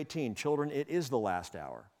 John 2:18, children, it is the last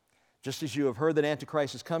hour. Just as you have heard that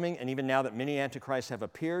Antichrist is coming, and even now that many Antichrists have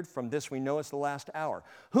appeared, from this we know it's the last hour.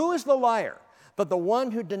 Who is the liar but the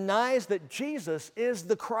one who denies that Jesus is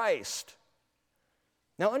the Christ?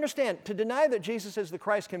 Now understand, to deny that Jesus is the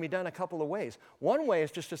Christ can be done a couple of ways. One way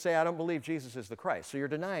is just to say, I don't believe Jesus is the Christ, so you're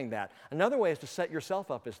denying that. Another way is to set yourself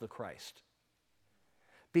up as the Christ.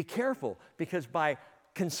 Be careful, because by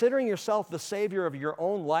considering yourself the Savior of your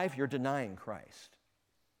own life, you're denying Christ.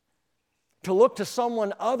 To look to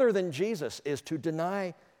someone other than Jesus is to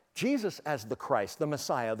deny Jesus as the Christ, the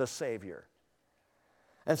Messiah, the Savior.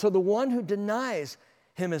 And so the one who denies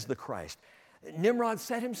him as the Christ, Nimrod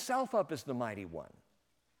set himself up as the mighty one,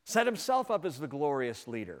 set himself up as the glorious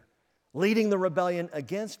leader, leading the rebellion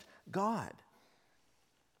against God.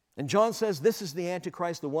 And John says this is the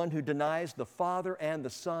Antichrist, the one who denies the Father and the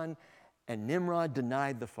Son, and Nimrod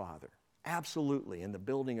denied the Father, absolutely, in the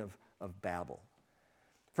building of Babel.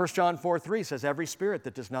 1 John 4:3 says, every spirit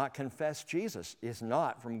that does not confess Jesus is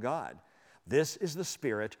not from God. This is the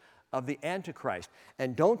spirit of the Antichrist.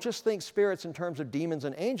 And don't just think spirits in terms of demons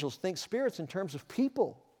and angels, think spirits in terms of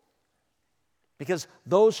people. Because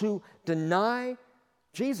those who deny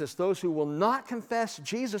Jesus, those who will not confess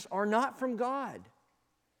Jesus, are not from God.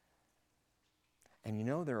 And you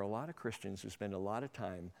know, there are a lot of Christians who spend a lot of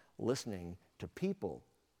time listening to people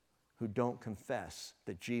who don't confess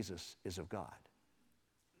that Jesus is of God,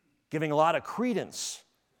 giving a lot of credence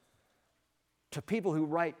to people who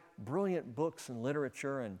write brilliant books and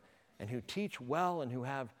literature and who teach well and who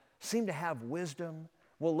seem to have wisdom.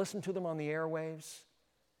 We'll listen to them on the airwaves,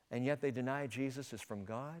 and yet they deny Jesus is from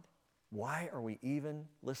God. Why are we even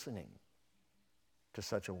listening to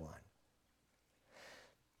such a one?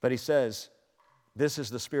 But he says, this is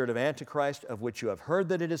the spirit of Antichrist, of which you have heard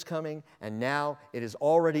that it is coming, and now it is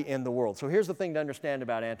already in the world. So here's the thing to understand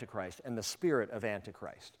about Antichrist and the spirit of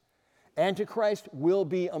Antichrist. Antichrist will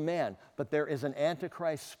be a man, but there is an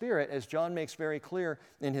Antichrist spirit, as John makes very clear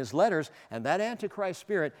in his letters, and that Antichrist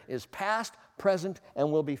spirit is past, present,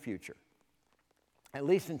 and will be future, at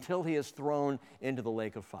least until he is thrown into the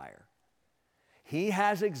lake of fire. He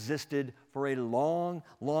has existed for a long,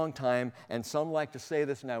 long time, and some like to say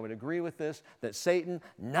this, and I would agree with this, that Satan,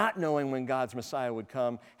 not knowing when God's Messiah would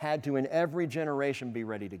come, had to in every generation be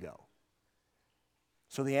ready to go.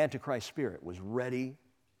 So the Antichrist spirit was ready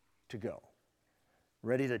to go,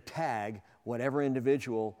 ready to tag whatever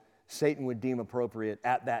individual Satan would deem appropriate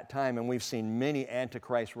at that time. And we've seen many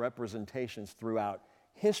Antichrist representations throughout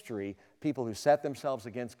history, people who set themselves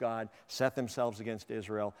against God, set themselves against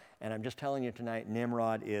Israel. And I'm just telling you tonight,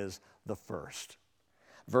 Nimrod is the first.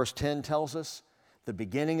 Verse 10 tells us the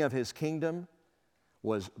beginning of his kingdom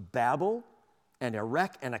was Babel and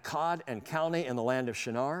Erech and Akkad and Calneh in the land of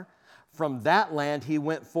Shinar. From that land he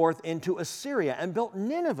went forth into Assyria and built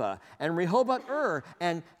Nineveh and Rehoboth-ur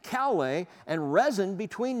and Calneh and Rezin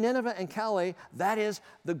between Nineveh and Calneh, that is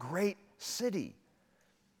the great city.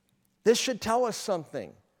 This should tell us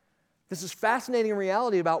something. This is fascinating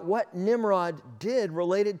reality about what Nimrod did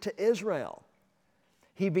related to Israel.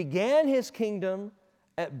 He began his kingdom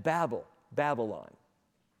at Babylon.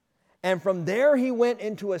 And from there he went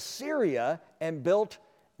into Assyria and built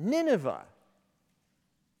Nineveh.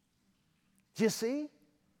 Do you see?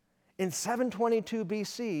 In 722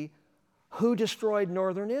 BC, Who destroyed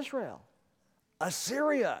northern Israel?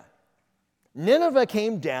 Assyria. Nineveh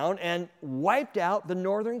came down and wiped out the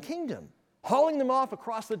northern kingdom, hauling them off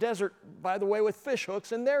across the desert, by the way, with fish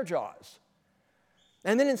hooks in their jaws.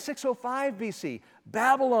 And then in 605 BC,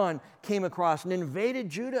 Babylon came across and invaded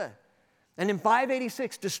Judah. And in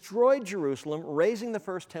 586, destroyed Jerusalem, razing the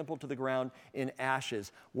first temple to the ground in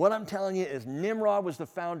ashes. What I'm telling you is Nimrod was the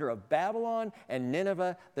founder of Babylon and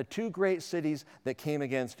Nineveh, the two great cities that came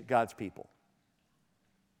against God's people.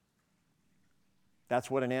 That's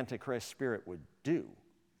what an Antichrist spirit would do.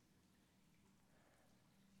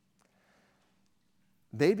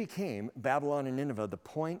 They became, Babylon and Nineveh, the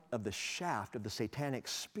point of the shaft of the satanic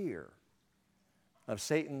spear of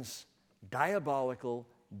Satan's diabolical,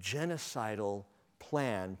 genocidal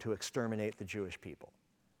plan to exterminate the Jewish people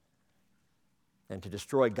and to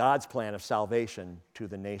destroy God's plan of salvation to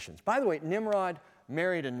the nations. By the way, Nimrod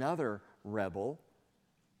married another rebel,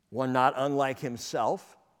 one not unlike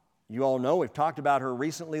himself. You all know, we've talked about her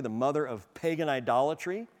recently, the mother of pagan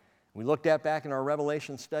idolatry. We looked at back in our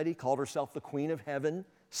Revelation study, called herself the Queen of Heaven,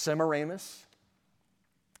 Semiramis.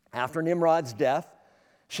 After Nimrod's death,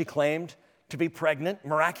 she claimed to be pregnant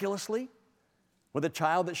miraculously with a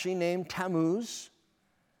child that she named Tammuz.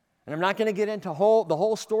 And I'm not going to get into the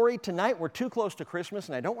whole story tonight. We're too close to Christmas,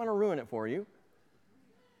 and I don't want to ruin it for you.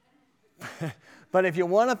 But if you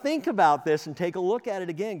want to think about this and take a look at it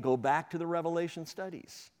again, go back to the Revelation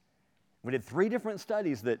studies. We did 3 different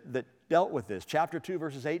studies that dealt with this. Chapter 2,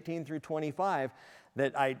 verses 18 through 25,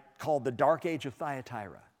 that I called the Dark Age of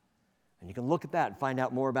Thyatira. And you can look at that and find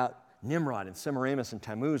out more about Nimrod and Semiramis and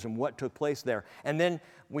Tammuz and what took place there. And then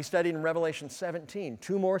we studied in Revelation 17,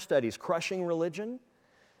 2 more studies, Crushing Religion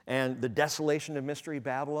and the Desolation of Mystery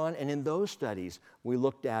Babylon. And in those studies, we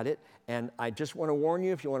looked at it. And I just want to warn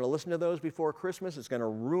you, if you want to listen to those before Christmas, it's going to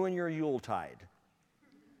ruin your Yuletide.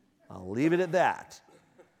 I'll leave it at that.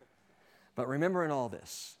 But remember in all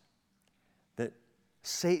this that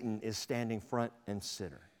Satan is standing front and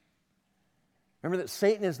center. Remember that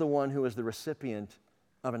Satan is the one who is the recipient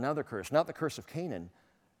of another curse, not the curse of Canaan,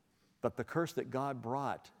 but the curse that God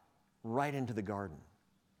brought right into the garden.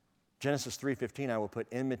 Genesis 3:15, I will put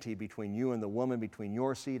enmity between you and the woman, between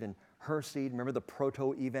your seed and her seed. Remember the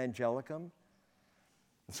proto-evangelicum?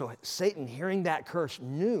 And so Satan, hearing that curse,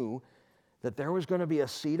 knew that there was going to be a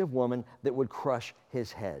seed of woman that would crush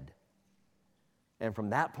his head. And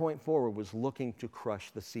from that point forward was looking to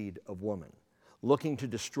crush the seed of woman, looking to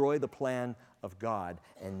destroy the plan of God.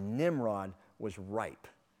 And Nimrod was ripe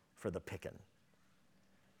for the picking.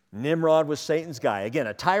 Nimrod was Satan's guy. Again,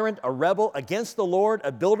 a tyrant, a rebel against the Lord,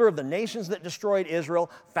 a builder of the nations that destroyed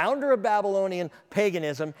Israel, founder of Babylonian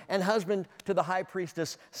paganism, and husband to the high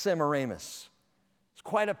priestess Semiramis. It's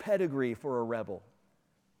quite a pedigree for a rebel.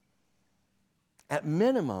 At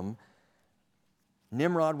minimum,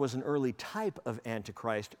 Nimrod was an early type of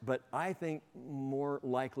Antichrist, but I think more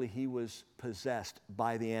likely he was possessed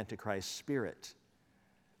by the Antichrist spirit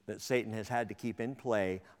that Satan has had to keep in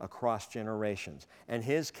play across generations. And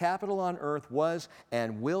his capital on earth was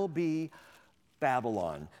and will be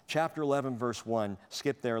Babylon. Chapter 11, verse 1.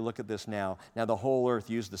 Skip there, look at this now. Now the whole earth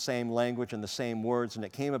used the same language and the same words, and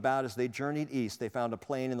it came about as they journeyed east. They found a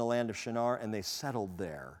plain in the land of Shinar, and they settled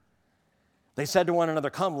there. They said to one another,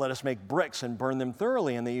 come, let us make bricks and burn them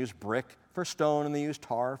thoroughly. And they used brick for stone, and they used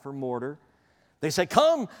tar for mortar. They said,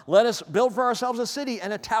 come, let us build for ourselves a city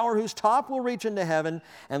and a tower whose top will reach into heaven,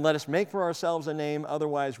 and let us make for ourselves a name,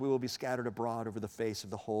 otherwise we will be scattered abroad over the face of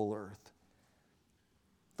the whole earth.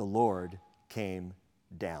 The Lord came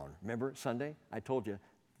down. Remember Sunday? I told you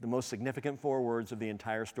the most significant 4 words of the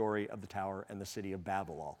entire story of the tower and the city of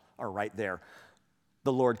Babylon are right there.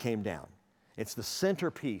 The Lord came down. It's the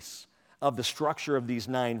centerpiece of the structure of these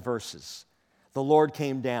 9 verses. The Lord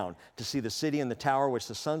came down to see the city and the tower which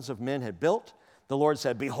the sons of men had built. The Lord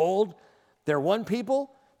said, behold, they're one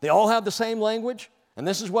people. They all have the same language. And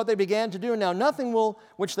this is what they began to do. Now nothing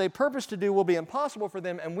which they purpose to do will be impossible for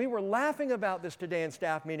them. And we were laughing about this today in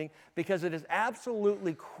staff meeting because it is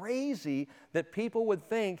absolutely crazy that people would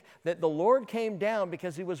think that the Lord came down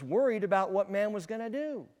because he was worried about what man was going to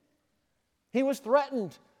do. He was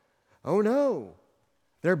threatened. Oh no.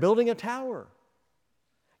 They're building a tower.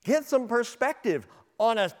 Get some perspective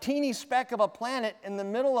on a teeny speck of a planet in the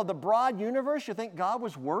middle of the broad universe. You think God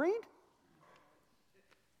was worried?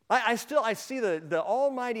 I see the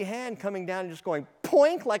almighty hand coming down and just going,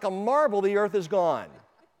 poink, like a marble, the earth is gone.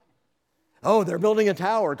 Oh, they're building a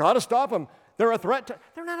tower. Got to stop them. They're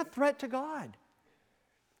not a threat to God.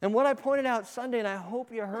 And what I pointed out Sunday, and I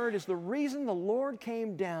hope you heard, is the reason the Lord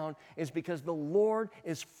came down is because the Lord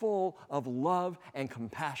is full of love and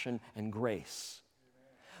compassion and grace.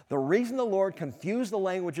 The reason the Lord confused the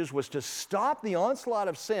languages was to stop the onslaught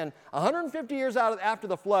of sin. 150 years after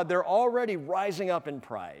the flood, they're already rising up in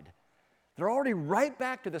pride. They're already right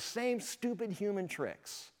back to the same stupid human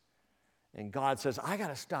tricks. And God says, I got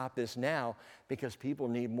to stop this now because people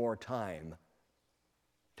need more time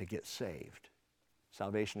to get saved.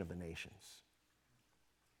 Salvation of the nations.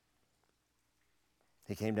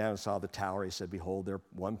 He came down and saw the tower. He said, behold, they're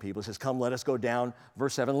one people. He says, come, let us go down.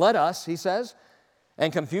 Verse 7, let us, he says,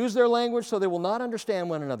 and confuse their language so they will not understand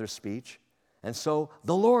one another's speech. And so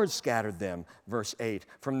the Lord scattered them, verse 8,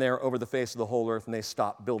 from there over the face of the whole earth, and they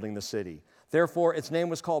stopped building the city. Therefore, its name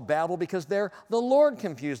was called Babel, because there the Lord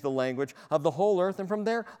confused the language of the whole earth, and from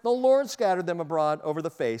there the Lord scattered them abroad over the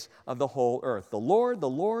face of the whole earth. The Lord, the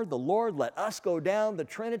Lord, the Lord, let us go down, the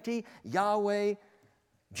Trinity, Yahweh,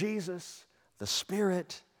 Jesus, the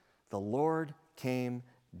Spirit, the Lord came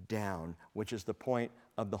down, which is the point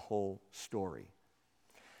of the whole story.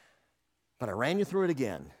 But I ran you through it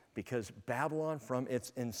again because Babylon, from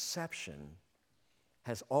its inception,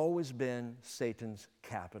 has always been Satan's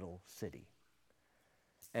capital city.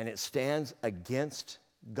 And it stands against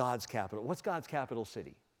God's capital. What's God's capital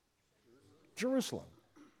city? Jerusalem.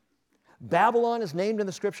 Babylon is named in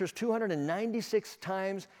the scriptures 296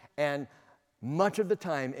 times, and much of the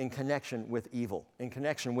time in connection with evil, in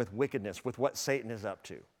connection with wickedness, with what Satan is up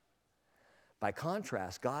to. By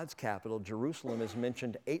contrast, God's capital, Jerusalem, is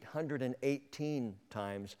mentioned 818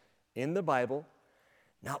 times in the Bible,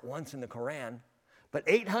 not once in the Quran, but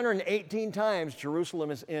 818 times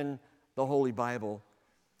Jerusalem is in the Holy Bible.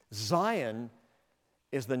 Zion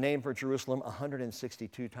is the name for Jerusalem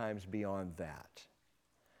 162 times beyond that.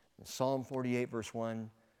 In Psalm 48, verse 1,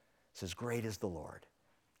 says, great is the Lord,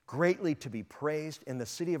 greatly to be praised in the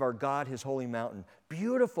city of our God, his holy mountain,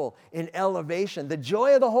 beautiful in elevation. The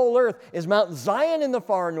joy of the whole earth is Mount Zion in the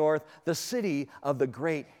far north, the city of the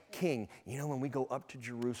great King. You know, when we go up to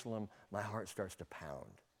Jerusalem, my heart starts to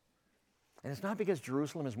pound. And it's not because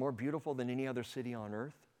Jerusalem is more beautiful than any other city on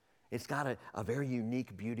earth. It's got a very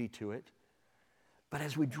unique beauty to it. But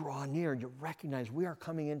as we draw near, you recognize we are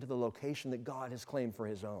coming into the location that God has claimed for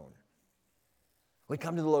his own. We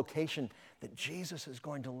come to the location that Jesus is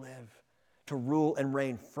going to live, to rule and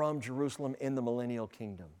reign from Jerusalem in the millennial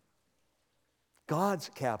kingdom. God's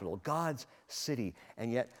capital, God's city.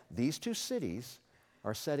 And yet these two cities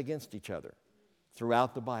are set against each other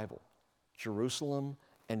throughout the Bible. Jerusalem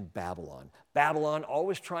and Babylon. Babylon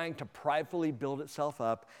always trying to pridefully build itself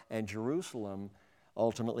up, and Jerusalem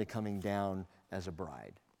ultimately coming down as a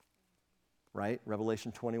bride. Right?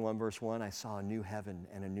 Revelation 21 verse 1, I saw a new heaven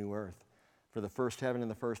and a new earth. For the first heaven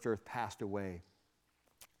and the first earth passed away.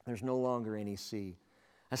 There's no longer any sea.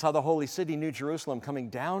 I saw the holy city, New Jerusalem, coming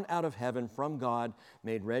down out of heaven from God,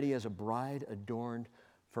 made ready as a bride adorned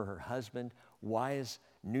for her husband. Why is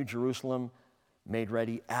New Jerusalem made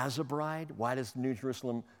ready as a bride? Why does New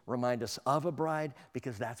Jerusalem remind us of a bride?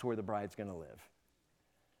 Because that's where the bride's going to live.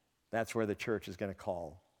 That's where the church is going to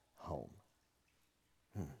call home.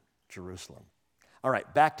 Jerusalem. All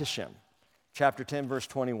right, back to Shem. Chapter 10, verse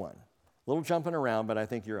 21. A little jumping around, but I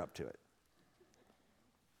think you're up to it.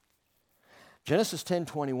 Genesis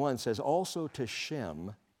 10:21 says, also to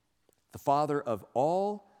Shem, the father of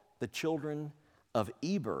all the children of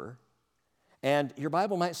Eber, and your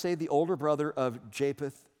Bible might say the older brother of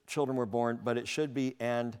Japheth, children were born, but it should be,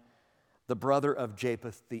 and the brother of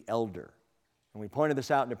Japheth the elder. And we pointed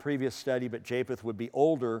this out in a previous study, but Japheth would be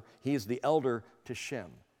older. He is the elder to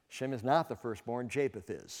Shem. Shem is not the firstborn,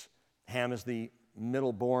 Japheth is. Ham is the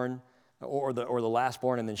middleborn, or the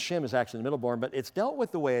lastborn, and then Shem is actually the middleborn, but it's dealt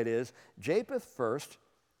with the way it is. Japheth first,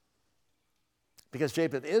 because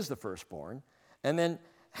Japheth is the firstborn, and then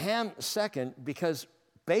Ham second, because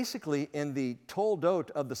basically in the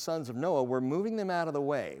toldot of the sons of Noah, we're moving them out of the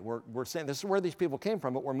way. We're saying this is where these people came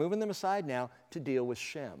from, but we're moving them aside now to deal with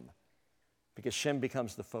Shem, because Shem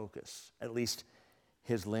becomes the focus, at least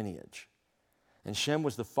his lineage. And Shem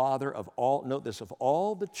was the father of all, note this, of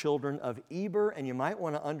all the children of Eber, and you might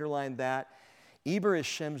want to underline that. Eber is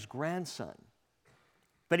Shem's grandson.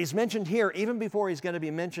 But he's mentioned here even before he's going to be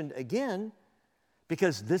mentioned again,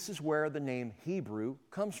 because this is where the name Hebrew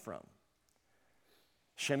comes from.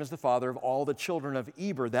 Shem is the father of all the children of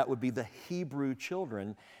Eber. That would be the Hebrew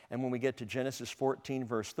children. And when we get to Genesis 14,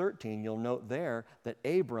 verse 13, you'll note there that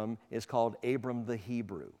Abram is called Abram the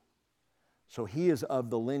Hebrew. So he is of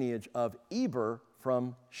the lineage of Eber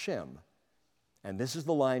from Shem. And this is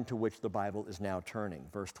the line to which the Bible is now turning.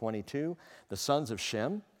 Verse 22, the sons of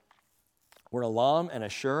Shem were Elam and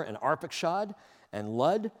Ashur and Arpachshad and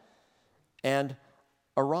Lud and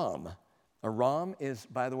Aram. Aram is,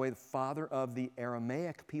 by the way, the father of the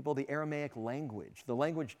Aramaic people, the Aramaic language, the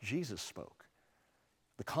language Jesus spoke.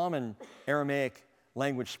 The common Aramaic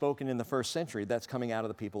language spoken in the first century, that's coming out of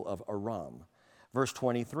the people of Aram. Verse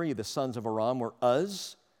 23, the sons of Aram were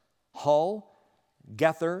Uz, Hul,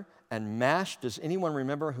 Gether, and Mash. Does anyone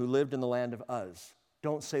remember who lived in the land of Uz?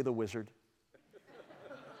 Don't say the wizard.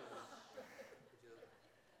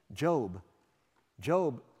 Job.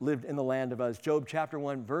 Job lived in the land of Uz. Job chapter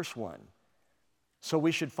 1, verse 1. So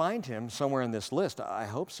we should find him somewhere in this list. I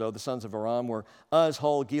hope so. The sons of Aram were Uz,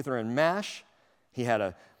 Hul, Gether, and Mash. He had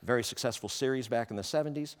a very successful series back in the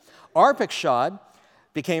 70s. Arpachshad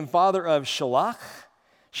became father of Shalach.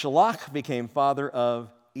 Shalach became father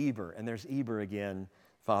of Eber. And there's Eber again,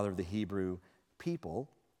 father of the Hebrew people.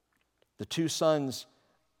 The two sons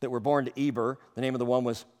that were born to Eber, the name of the one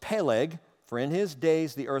was Peleg, for in his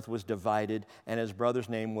days the earth was divided, and his brother's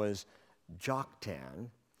name was Joktan.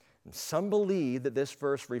 And some believe that this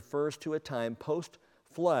verse refers to a time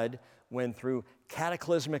post-flood when through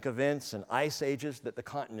cataclysmic events and ice ages that the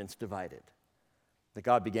continents divided, that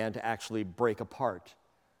God began to actually break apart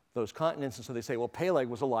those continents. And so they say, well, Peleg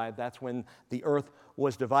was alive. That's when the earth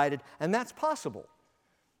was divided. And that's possible.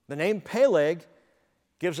 The name Peleg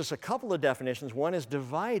gives us a couple of definitions. One is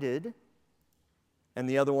divided, and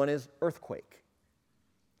the other one is earthquake.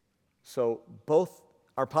 So both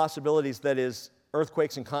are possibilities, that is,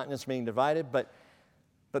 earthquakes and continents being divided, but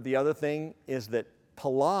the other thing is that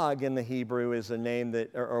Pelag in the Hebrew is a name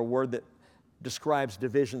that, or a word that describes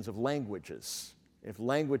divisions of languages. If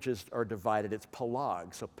languages are divided, it's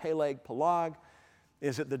Pelag. So Peleg, Pelag,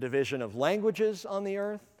 is it the division of languages on the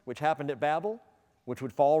earth, which happened at Babel, which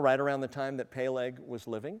would fall right around the time that Peleg was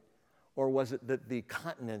living? Or was it that the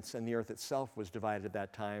continents and the earth itself was divided at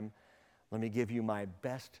that time? Let me give you my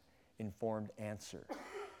best informed answer.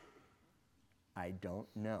 I don't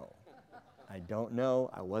know. I don't know.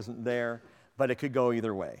 I wasn't there. But it could go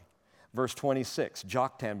either way. Verse 26,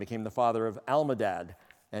 Joktan became the father of Almadad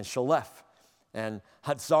and Shalef and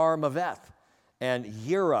Hatzar-Maveth and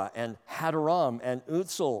Yira and Hadaram and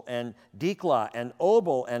Utzel and Diklah and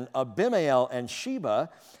Obal and Abimael and Sheba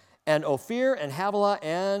and Ophir and Havilah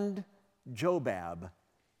and Jobab.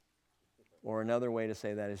 Or another way to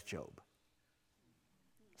say that is Job.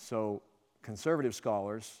 So conservative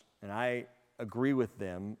scholars, and I agree with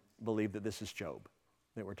them, believe that this is Job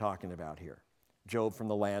that we're talking about here. Job from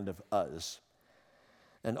the land of Uz.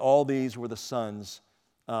 And all these were the sons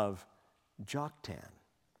of Joktan.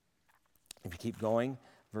 If you keep going,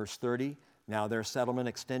 verse 30, now their settlement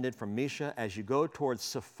extended from Mesha as you go towards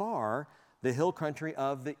Sephar, the hill country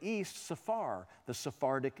of the east. Sephar, the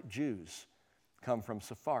Sephardic Jews come from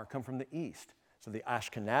Sephar, come from the east. So the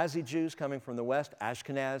Ashkenazi Jews coming from the west,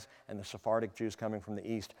 Ashkenaz, and the Sephardic Jews coming from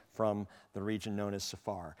the east, from the region known as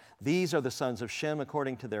Sephar. These are the sons of Shem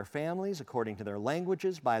according to their families, according to their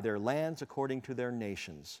languages, by their lands, according to their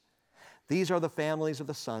nations. These are the families of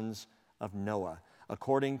the sons of Noah,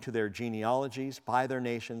 according to their genealogies, by their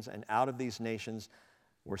nations, and out of these nations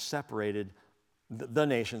were separated, the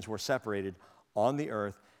nations were separated on the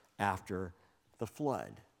earth after the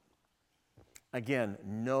flood. Again,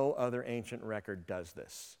 no other ancient record does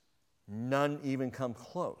this. None even come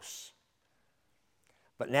close.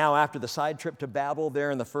 But now, after the side trip to Babel,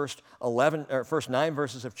 there in the first 9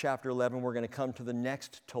 verses of chapter 11, we're going to come to the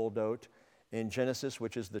next toldot in Genesis,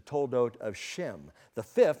 which is the toldot of Shem. The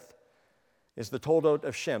fifth is the toldot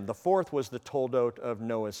of Shem. The fourth was the toldot of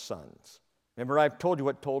Noah's sons. Remember, I told you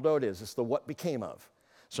what toldot is. It's the what became of.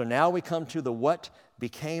 So now we come to the what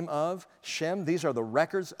became of Shem. These are the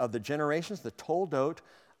records of the generations, the toldot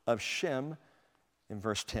of Shem in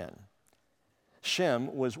verse 10.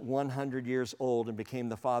 Shem was 100 years old and became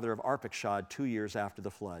the father of Arpachshad 2 years after the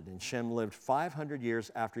flood. And Shem lived 500 years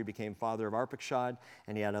after he became father of Arpachshad,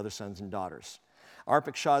 and he had other sons and daughters.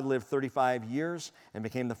 Arpachshad lived 35 years and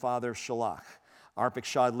became the father of Shalach.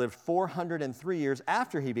 Arpachshad lived 403 years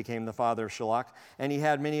after he became the father of Shalach, and he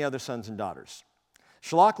had many other sons and daughters.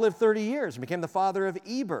 Shalach lived 30 years and became the father of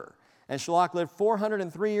Eber. And Shalach lived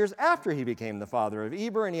 403 years after he became the father of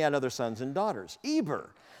Eber, and he had other sons and daughters.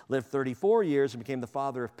 Eber lived 34 years and became the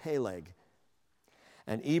father of Peleg.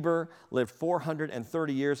 And Eber lived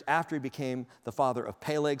 430 years after he became the father of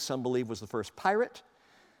Peleg, some believe was the first pirate.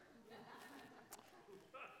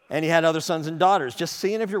 And he had other sons and daughters. Just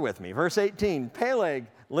seeing if you're with me. Verse 18, Peleg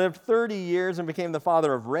lived 30 years and became the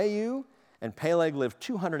father of Reu. And Peleg lived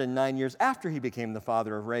 209 years after he became the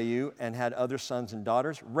father of Reu and had other sons and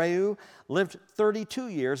daughters. Reu lived 32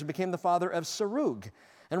 years and became the father of Serug.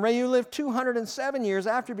 And Reu lived 207 years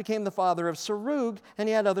after he became the father of Serug, and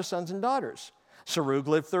he had other sons and daughters. Serug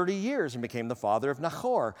lived 30 years and became the father of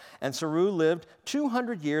Nahor. And Serug lived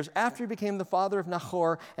 200 years after he became the father of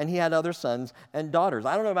Nahor, and he had other sons and daughters.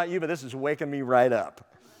 I don't know about you, but this is waking me right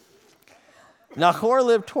up. Nahor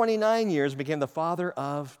lived 29 years and became the father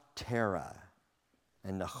of Terah.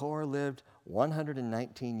 And Nahor lived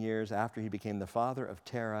 119 years after he became the father of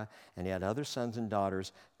Terah, and he had other sons and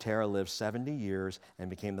daughters. Terah lived 70 years and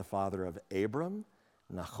became the father of Abram,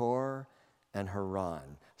 Nahor, and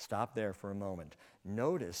Haran. Stop there for a moment.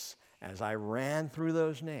 Notice, as I ran through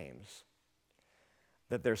those names,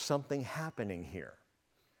 that there's something happening here,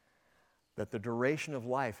 that the duration of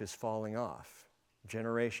life is falling off,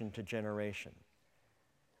 generation to generation.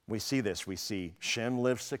 We see this. We see Shem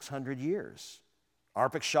lived 600 years.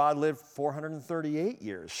 Arpachshad lived 438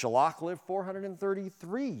 years. Shalach lived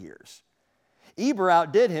 433 years. Eber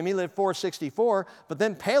outdid him. He lived 464, but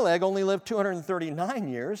then Peleg only lived 239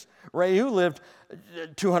 years. Reu lived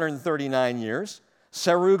 239 years.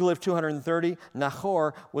 Serug lived 230.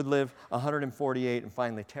 Nahor would live 148, and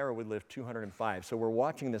finally Terah would live 205. So we're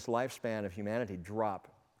watching this lifespan of humanity drop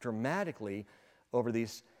dramatically over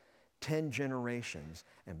these 10 generations.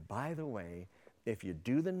 And by the way, if you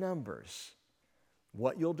do the numbers,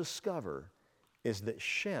 what you'll discover is that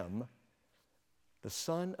Shem, the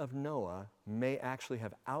son of Noah, may actually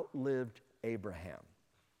have outlived Abraham.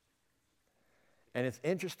 And it's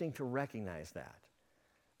interesting to recognize that.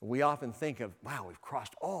 We often think of, wow, we've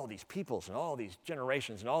crossed all these peoples and all these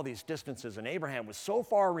generations and all these distances, and Abraham was so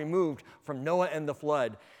far removed from Noah and the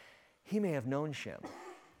flood. He may have known Shem.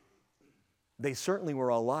 They certainly were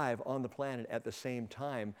alive on the planet at the same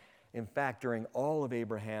time. In fact, during all of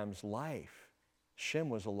Abraham's life, Shem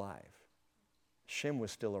was alive. Shem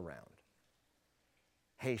was still around.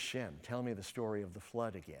 Hey, Shem, tell me the story of the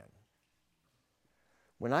flood again.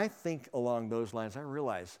 When I think along those lines, I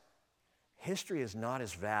realize history is not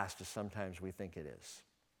as vast as sometimes we think it is.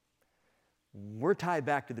 We're tied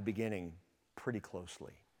back to the beginning pretty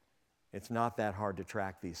closely. It's not that hard to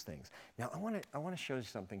track these things. Now, I want to show you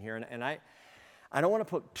something here, and I don't want to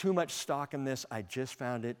put too much stock in this. I just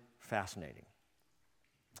found it fascinating.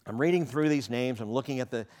 I'm reading through these names. I'm looking at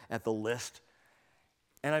the list,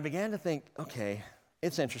 and I began to think, okay,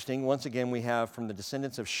 it's interesting. Once again, we have from the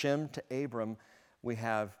descendants of Shem to Abram, we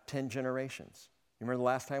have 10 generations. You remember the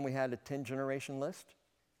last time we had a 10-generation list?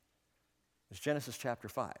 It was Genesis chapter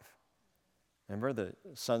 5. Remember the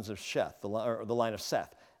sons of Sheth, the line of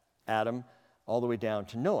Seth, Adam, all the way down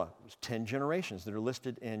to Noah. It was 10 generations that are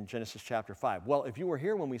listed in Genesis chapter 5. Well, if you were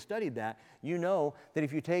here when we studied that, you know that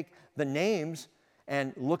if you take the names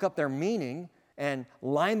and look up their meaning and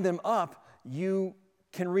line them up, you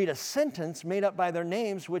can read a sentence made up by their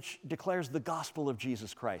names which declares the gospel of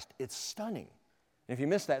Jesus Christ. It's stunning. If you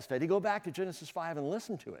missed that study, go back to Genesis 5 and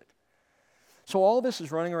listen to it. So all this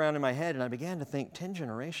is running around in my head, and I began to think, 10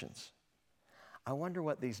 generations. I wonder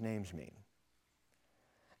what these names mean.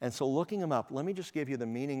 And so looking them up, let me just give you the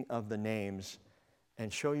meaning of the names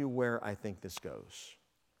and show you where I think this goes.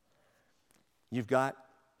 You've got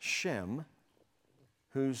Shem,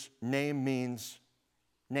 whose name means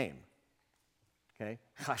name. Okay?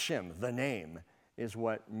 Hashem, the name, is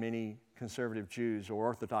what many conservative Jews or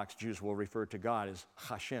Orthodox Jews will refer to God as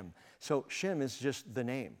Hashem. So Shem is just the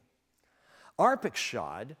name.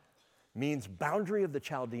 Arpachshad means boundary of the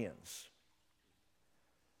Chaldeans.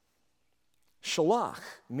 Shalach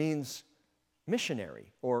means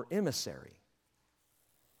missionary or emissary.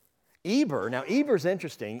 Eber, now Eber's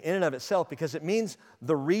interesting in and of itself because it means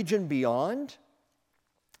the region beyond,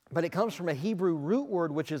 but it comes from a Hebrew root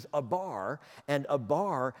word which is abar, and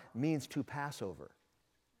abar means to pass over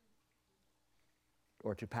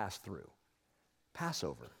or to pass through.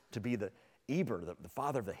 Passover, to be the Eber, the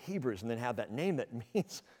father of the Hebrews, and then have that name that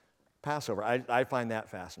means Passover. I find that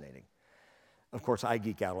fascinating. Of course, I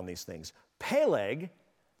geek out on these things. Peleg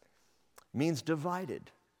means divided.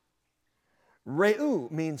 Reu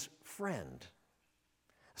means friend.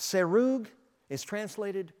 Serug is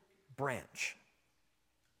translated branch.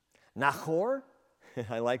 Nahor,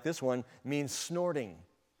 I like this one, means snorting.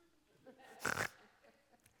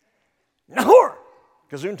 Nahor!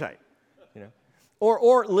 Gesundheit, you know.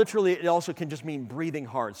 Or literally, it also can just mean breathing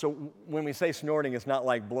hard. So when we say snorting, it's not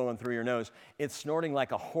like blowing through your nose. It's snorting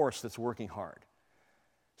like a horse that's working hard.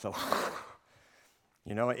 So,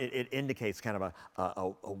 you know, it indicates kind of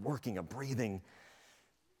a working, a breathing.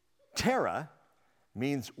 Terah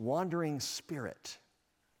means wandering spirit.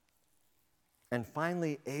 And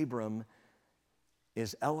finally, Abram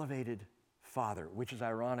is elevated father, which is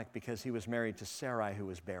ironic because he was married to Sarai, who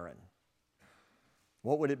was barren.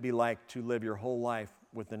 What would it be like to live your whole life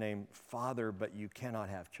with the name father, but you cannot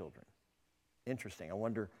have children? Interesting. I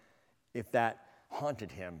wonder if that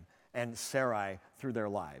haunted him and Sarai through their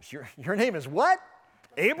lives. Your name is what?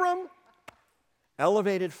 Abram?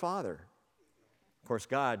 Elevated father. Of course,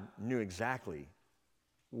 God knew exactly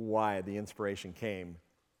why the inspiration came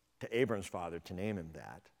to Abram's father to name him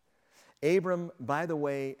that. Abram, by the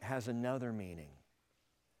way, has another meaning.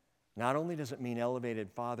 Not only does it mean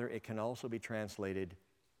elevated father, it can also be translated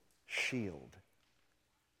shield.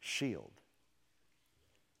 Shield.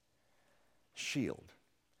 Shield.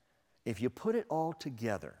 If you put it all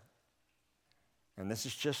together, and this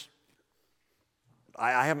is just,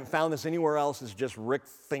 I haven't found this anywhere else, it's just Rick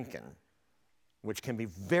thinking, which can be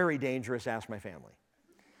very dangerous, ask my family.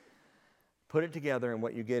 Put it together, and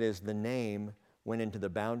what you get is the name went into the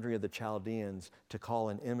boundary of the Chaldeans to call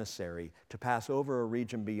an emissary, to pass over a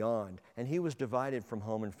region beyond. And he was divided from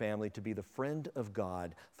home and family to be the friend of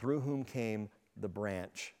God, through whom came the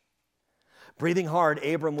branch. Breathing hard,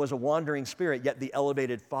 Abram was a wandering spirit, yet the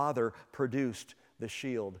elevated father produced the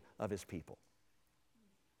shield of his people.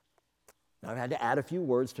 Now, I've had to add a few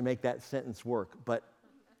words to make that sentence work, but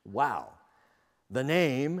wow. The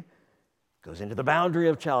name goes into the boundary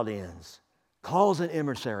of Chaldeans, calls an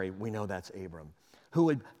emissary, we know that's Abram, who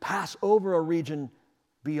would pass over a region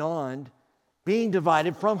beyond, being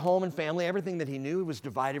divided from home and family. Everything that he knew was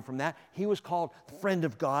divided from that. He was called the friend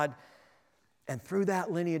of God. And through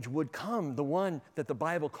that lineage would come the one that the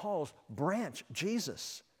Bible calls branch,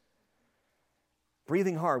 Jesus.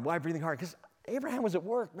 Breathing hard. Why breathing hard? Because Abraham was at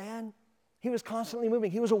work, man. He was constantly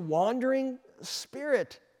moving. He was a wandering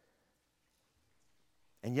spirit.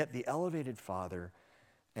 And yet the elevated father,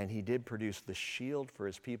 and he did produce the shield for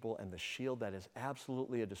his people, and the shield that is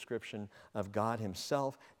absolutely a description of God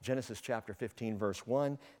himself. Genesis chapter 15, verse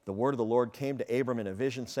 1, the word of the Lord came to Abram in a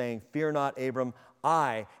vision, saying, "Fear not, Abram,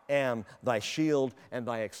 I am thy shield and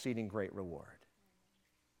thy exceeding great reward."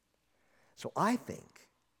 So I think,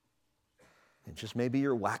 and just maybe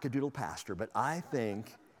your wackadoodle pastor, but I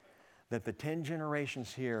think that the 10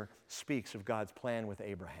 generations here speaks of God's plan with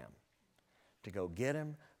Abraham to go get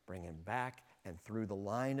him, bring him back, and through the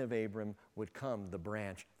line of Abram would come the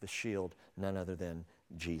branch, the shield, none other than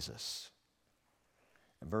Jesus.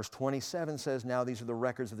 And verse 27 says, "Now these are the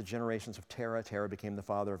records of the generations of Terah. Terah became the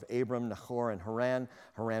father of Abram, Nahor, and Haran.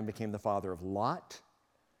 Haran became the father of Lot.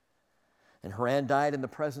 And Haran died in the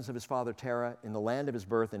presence of his father Terah in the land of his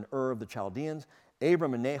birth in Ur of the Chaldeans.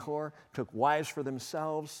 Abram and Nahor took wives for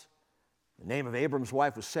themselves. The name of Abram's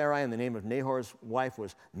wife was Sarai, and the name of Nahor's wife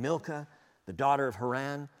was Milcah, the daughter of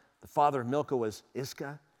Haran. The father of Milcah was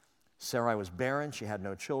Iscah. Sarai was barren, she had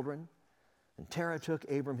no children. And Terah took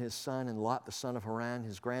Abram his son, and Lot the son of Haran,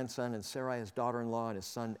 his grandson, and Sarai his daughter-in-law, and his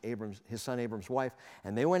son Abram's wife.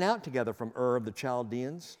 And they went out together from Ur of the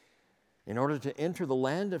Chaldeans in order to enter the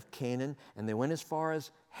land of Canaan, and they went as far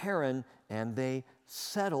as Haran, and they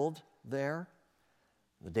settled there.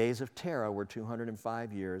 The days of Terah were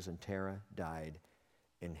 205 years, and Terah died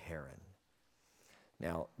in Haran."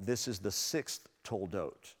 Now, this is the 6th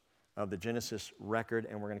toldot of the Genesis record,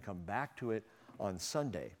 and we're going to come back to it on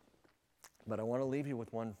Sunday. But I want to leave you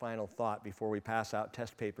with one final thought before we pass out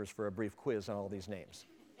test papers for a brief quiz on all these names.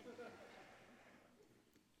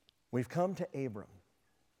 We've come to Abram.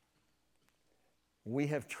 We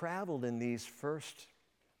have traveled in these first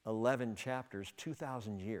 11 chapters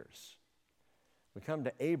 2,000 years. We come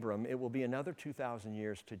to Abram, it will be another 2,000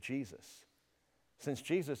 years to Jesus. Since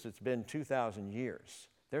Jesus, it's been 2,000 years.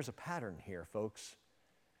 There's a pattern here, folks.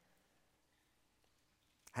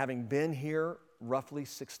 Having been here roughly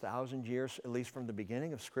 6,000 years, at least from the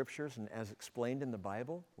beginning of Scriptures and as explained in the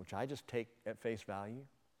Bible, which I just take at face value,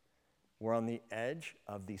 we're on the edge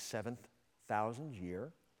of the 7,000th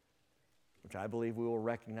year, which I believe we will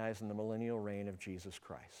recognize in the millennial reign of Jesus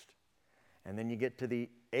Christ. And then you get to the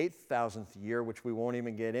 8,000th year, which we won't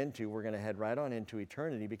even get into. We're going to head right on into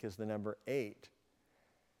eternity because the number 8,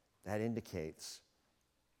 that indicates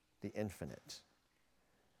the infinite.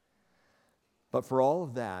 But for all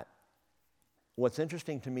of that, what's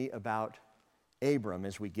interesting to me about Abram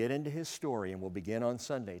as we get into his story, and we'll begin on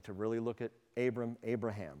Sunday to really look at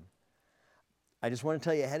Abraham, I just want to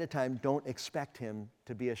tell you ahead of time, don't expect him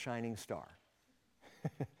to be a shining star.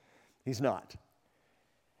 He's not.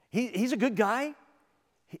 He's a good guy,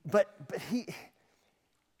 but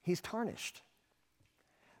he's tarnished.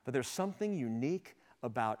 But there's something unique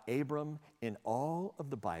about Abram in all of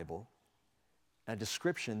the Bible, a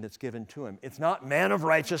description that's given to him. It's not man of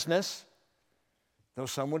righteousness, though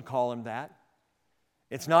some would call him that.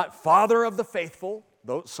 It's not father of the faithful,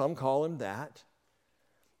 though some call him that.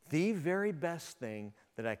 The very best thing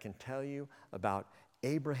that I can tell you about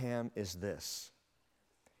Abraham is this: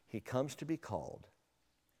 he comes to be called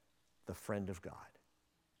the friend of God.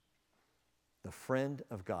 the friend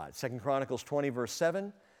of God. 2 Chronicles 20, verse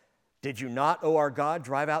 7, did you not, O our God,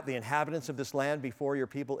 drive out the inhabitants of this land before your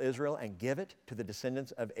people Israel and give it to the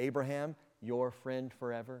descendants of Abraham, your friend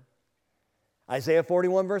forever? Isaiah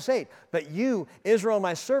 41, verse 8, but you, Israel,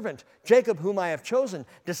 my servant, Jacob, whom I have chosen,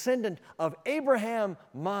 descendant of Abraham,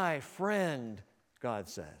 my friend, God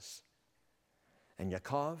says. And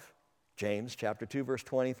Yaakov, James chapter 2, verse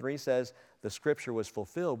 23 says, the scripture was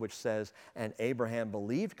fulfilled, which says, and Abraham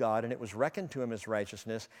believed God, and it was reckoned to him as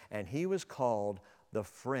righteousness, and he was called the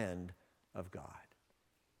friend of God.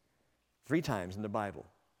 3 times in the Bible,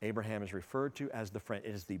 Abraham is referred to as the friend.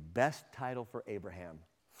 It is the best title for Abraham,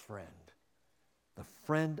 friend. The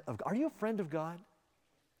friend of God. Are you a friend of God?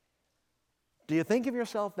 Do you think of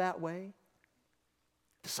yourself that way?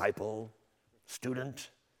 Disciple, student,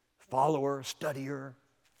 follower, studier,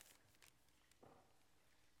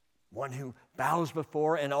 one who bows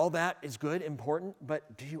before, and all that is good, important,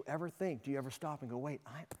 but do you ever stop and go, wait,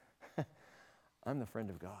 I'm the friend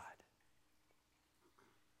of God.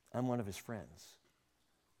 I'm one of his friends.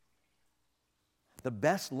 The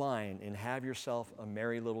best line in Have Yourself a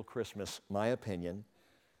Merry Little Christmas, my opinion,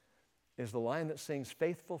 is the line that sings,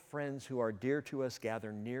 faithful friends who are dear to us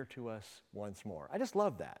gather near to us once more. I just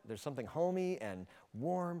love that. There's something homey and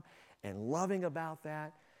warm and loving about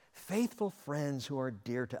that. Faithful friends who are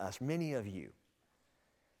dear to us. Many of you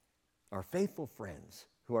are faithful friends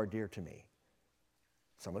who are dear to me.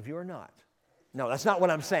 Some of you are not. No, that's not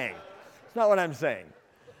what I'm saying. It's not what I'm saying.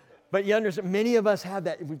 But you understand, many of us have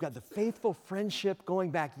that. We've got the faithful friendship going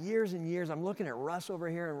back years and years. I'm looking at Russ over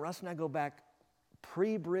here, and Russ and I go back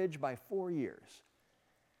pre-bridge by 4 years.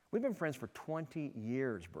 We've been friends for 20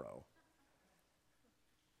 years, bro.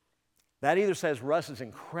 That either says Russ is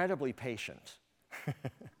incredibly patient,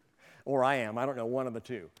 or I am. I don't know, one of the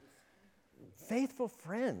two. Faithful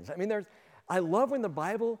friends. I mean, I love when the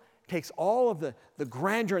Bible takes all of the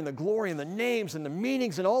grandeur and the glory and the names and the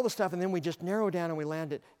meanings and all the stuff, and then we just narrow down and we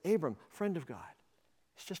land at Abram, friend of God.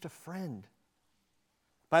 He's just a friend.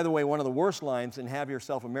 By the way, one of the worst lines in Have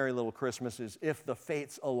Yourself a Merry Little Christmas is, if the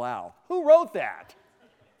fates allow. Who wrote that?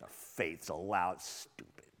 The fates allow. It's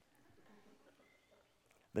stupid.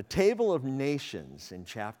 The table of nations in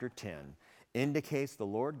chapter 10 indicates the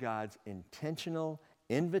Lord God's intentional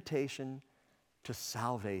invitation to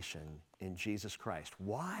salvation in Jesus Christ.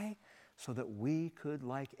 Why? So that we could,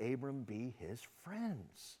 like Abram, be his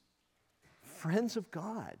friends. Friends of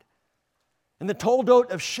God. And the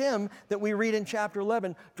Toldot of Shem that we read in chapter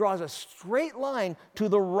 11 draws a straight line to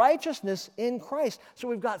the righteousness in Christ. So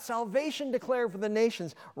we've got salvation declared for the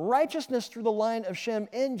nations, righteousness through the line of Shem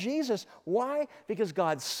in Jesus. Why? Because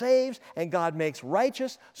God saves and God makes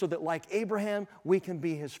righteous so that, like Abraham, we can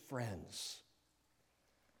be his friends.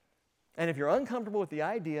 And if you're uncomfortable with the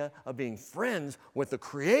idea of being friends with the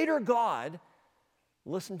Creator God,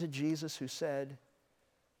 listen to Jesus, who said,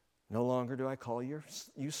 no longer do I call you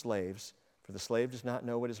slaves, for the slave does not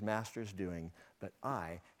know what his master is doing, but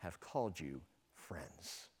I have called you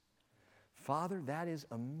friends. Father, that is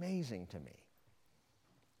amazing to me.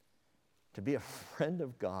 To be a friend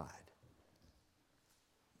of God.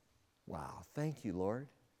 Wow, thank you, Lord.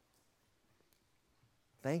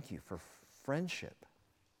 Thank you for friendship.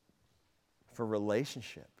 For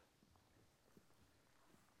relationship.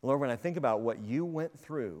 Lord, when I think about what you went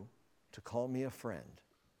through to call me a friend,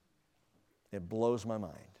 it blows my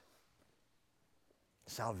mind.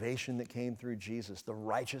 Salvation that came through Jesus, the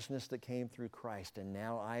righteousness that came through Christ, and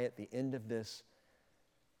now I, at the end of this,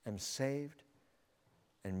 am saved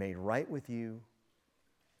and made right with you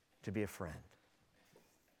to be a friend.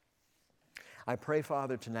 I pray,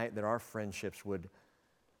 Father, tonight that our friendships would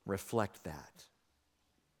reflect that.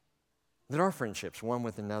 That our friendships, one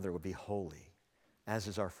with another, would be holy, as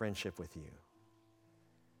is our friendship with you.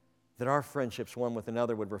 That our friendships, one with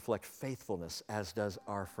another, would reflect faithfulness, as does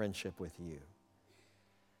our friendship with you.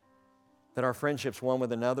 That our friendships, one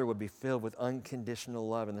with another, would be filled with unconditional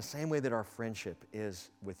love in the same way that our friendship is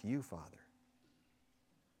with you, Father.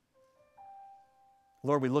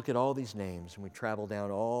 Lord, we look at all these names and we travel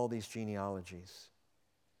down all these genealogies.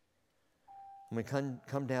 And we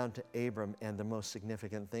come down to Abram, and the most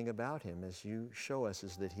significant thing about him, as you show us,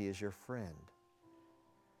 is that he is your friend.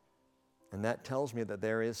 And that tells me that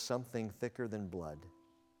there is something thicker than blood.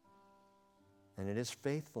 And it is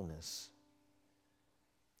faithfulness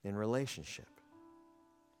in relationship.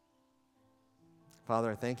 Father,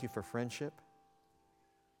 I thank you for friendship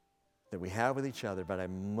that we have with each other, but I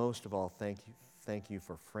most of all thank you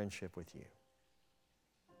for friendship with you.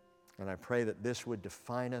 And I pray that this would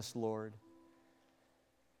define us, Lord,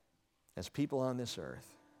 as people on this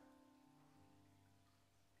earth,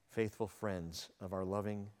 faithful friends of our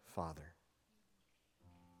loving Father.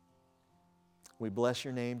 We bless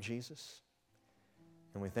your name, Jesus,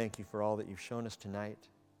 and we thank you for all that you've shown us tonight.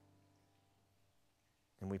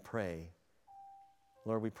 And we pray,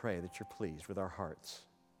 Lord, we pray that you're pleased with our hearts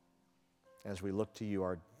as we look to you,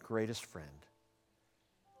 our greatest friend.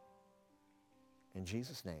 In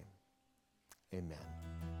Jesus' name,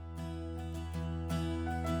 amen.